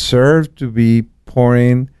deserve to be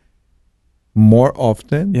pouring more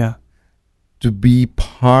often. Yeah. To be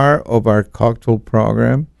part of our cocktail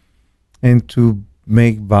program, and to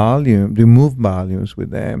make volume, to move volumes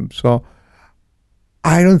with them. So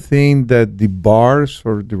I don't think that the bars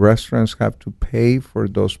or the restaurants have to pay for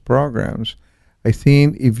those programs. I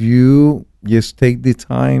think if you just take the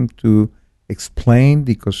time to explain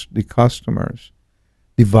the customers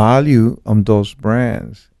the value on those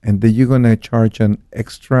brands, and then you're going to charge an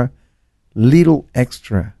little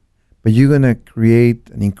extra, but you're going to create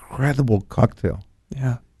an incredible cocktail.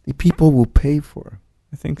 Yeah. The people will pay for.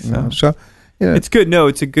 I think so. You know? So, it's good. No,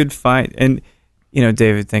 it's a good fight. And,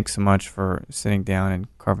 David, thanks so much for sitting down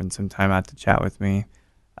and carving some time out to chat with me.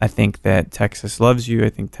 I think that Texas loves you. I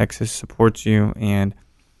think Texas supports you. And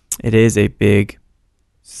it is a big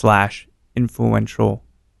 / influential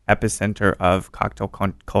epicenter of cocktail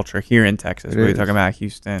culture here in Texas. Whether you're talking about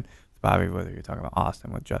Houston with Bobby, whether you're talking about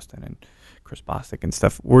Austin with Justin and Chris Bostic and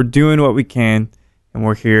stuff. We're doing what we can, and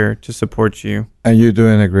we're here to support you. And you're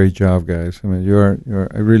doing a great job, guys. I mean, you're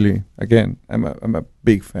I really, again, I'm a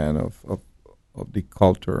big fan of the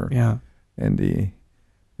culture, and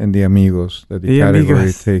the amigos that the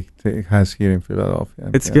category has here in Philadelphia.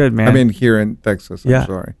 It's good, man. I mean, here in Texas. I'm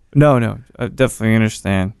sorry. No, I definitely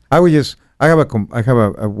understand. I have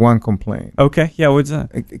a one complaint. Okay, yeah, what's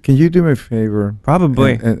that? Can you do me a favor?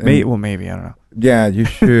 Probably. Maybe, I don't know. Yeah, you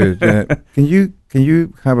should. Can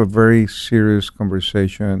you have a very serious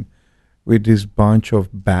conversation with this bunch of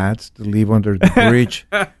bats that live under the bridge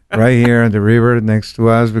right here on the river next to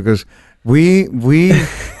us? Because we're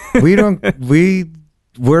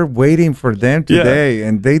waiting for them today,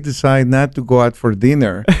 and they decide not to go out for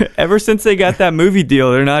dinner. Ever since they got that movie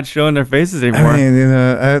deal, they're not showing their faces anymore. I mean,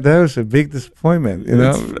 that was a big disappointment.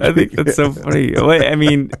 I think that's so funny. I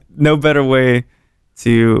mean, no better way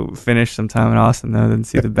to finish some time in Austin though than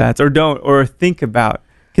see the bats, or think about.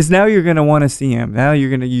 Because now you're gonna want to see him. Now you're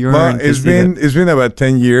gonna yearn. Well, it's been about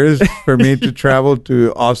 10 years for me to travel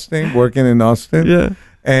to Austin, working in Austin,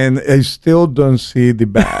 and I still don't see the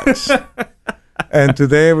bats. And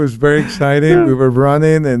today it was very exciting. We were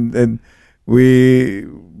running, and we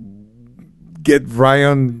get right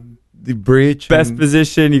on the bridge. Best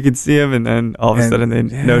position, you can see them, and then all of a sudden they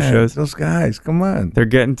no shows. Those guys, come on. They're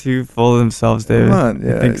getting too full of themselves, David. Come on.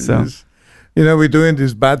 Yeah, I think so. We're doing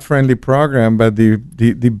this bat-friendly program, but the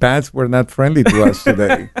bats were not friendly to us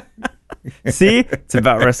today. See? It's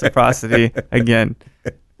about reciprocity again.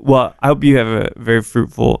 Well, I hope you have a very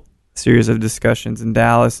fruitful series of discussions in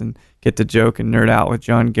Dallas and get to joke and nerd out with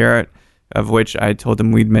John Garrett, of which I told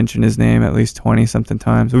him we'd mention his name at least 20-something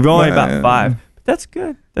times. We've only about 5, but that's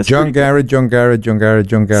good. That's John Garrett. See? John Garrett.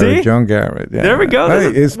 Yeah. There we go.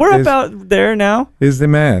 We're about there now. He's the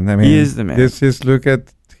man. I mean, he is the man. Just look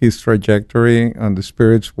at his trajectory on the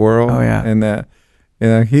spirits world. Oh, yeah.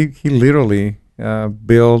 And he literally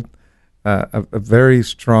built a very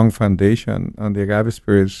strong foundation on the agave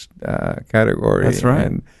spirits category. That's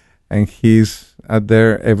right. And he's out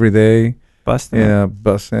there every day,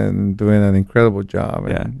 busting, doing an incredible job.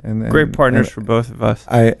 Yeah, great partners for both of us.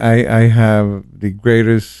 I have the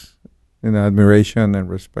greatest, admiration and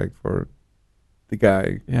respect for the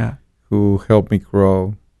guy, who helped me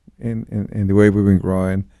grow in the way we've been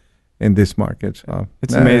growing in this market. So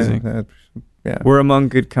it's amazing. We're among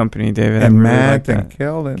good company, David. And Matt and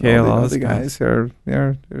Kale and all the guys are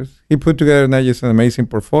there. He put together not just an amazing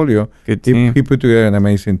portfolio. Good team. He put together an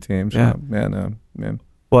amazing team. So, yeah.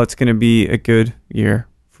 Well, it's going to be a good year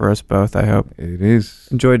for us both, I hope. It is.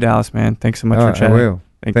 Enjoy Dallas, man. Thanks so much for chatting. I will.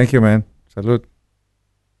 Thank you, man. Salud.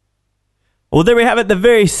 Well, there we have it, the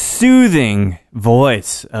very soothing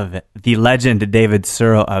voice of the legend David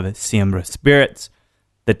Suro of Siembra Spirits,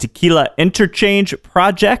 the Tequila Interchange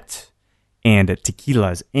Project, and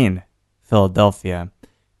Tequilas in Philadelphia.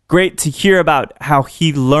 Great to hear about how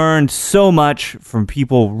he learned so much from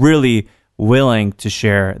people really willing to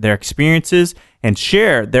share their experiences and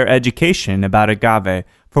share their education about agave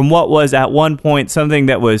from what was at one point something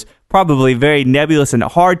that was probably very nebulous and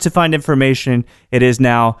hard to find information. It is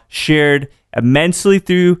now shared immensely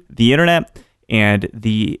through the internet, and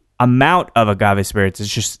the amount of agave spirits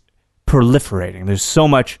is just proliferating. There's so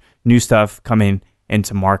much new stuff coming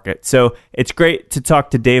into market. So it's great to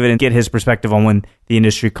talk to David and get his perspective on when the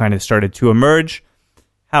industry kind of started to emerge,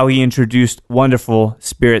 how he introduced wonderful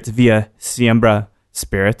spirits via Siembra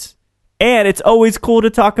Spirits. And it's always cool to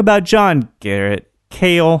talk about John Garrett,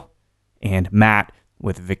 Kale, and Matt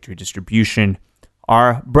with Victory Distribution,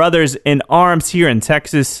 our brothers in arms here in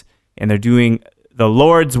Texas, and they're doing the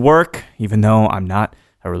Lord's work, even though I'm not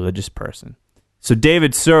a religious person. So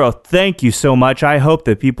David Suro, thank you so much. I hope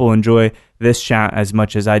that people enjoy this chat as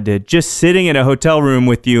much as I did. Just sitting in a hotel room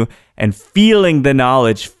with you and feeling the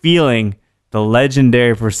knowledge, feeling the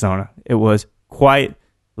legendary persona. It was quite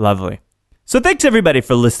lovely. So thanks everybody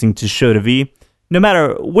for listening to Show to V. No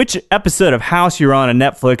matter which episode of House you're on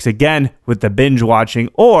Netflix, again, with the binge watching,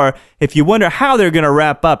 or if you wonder how they're going to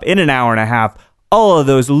wrap up in an hour and a half all of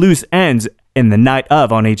those loose ends in the night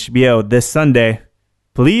of on HBO this Sunday,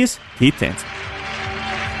 please keep dancing.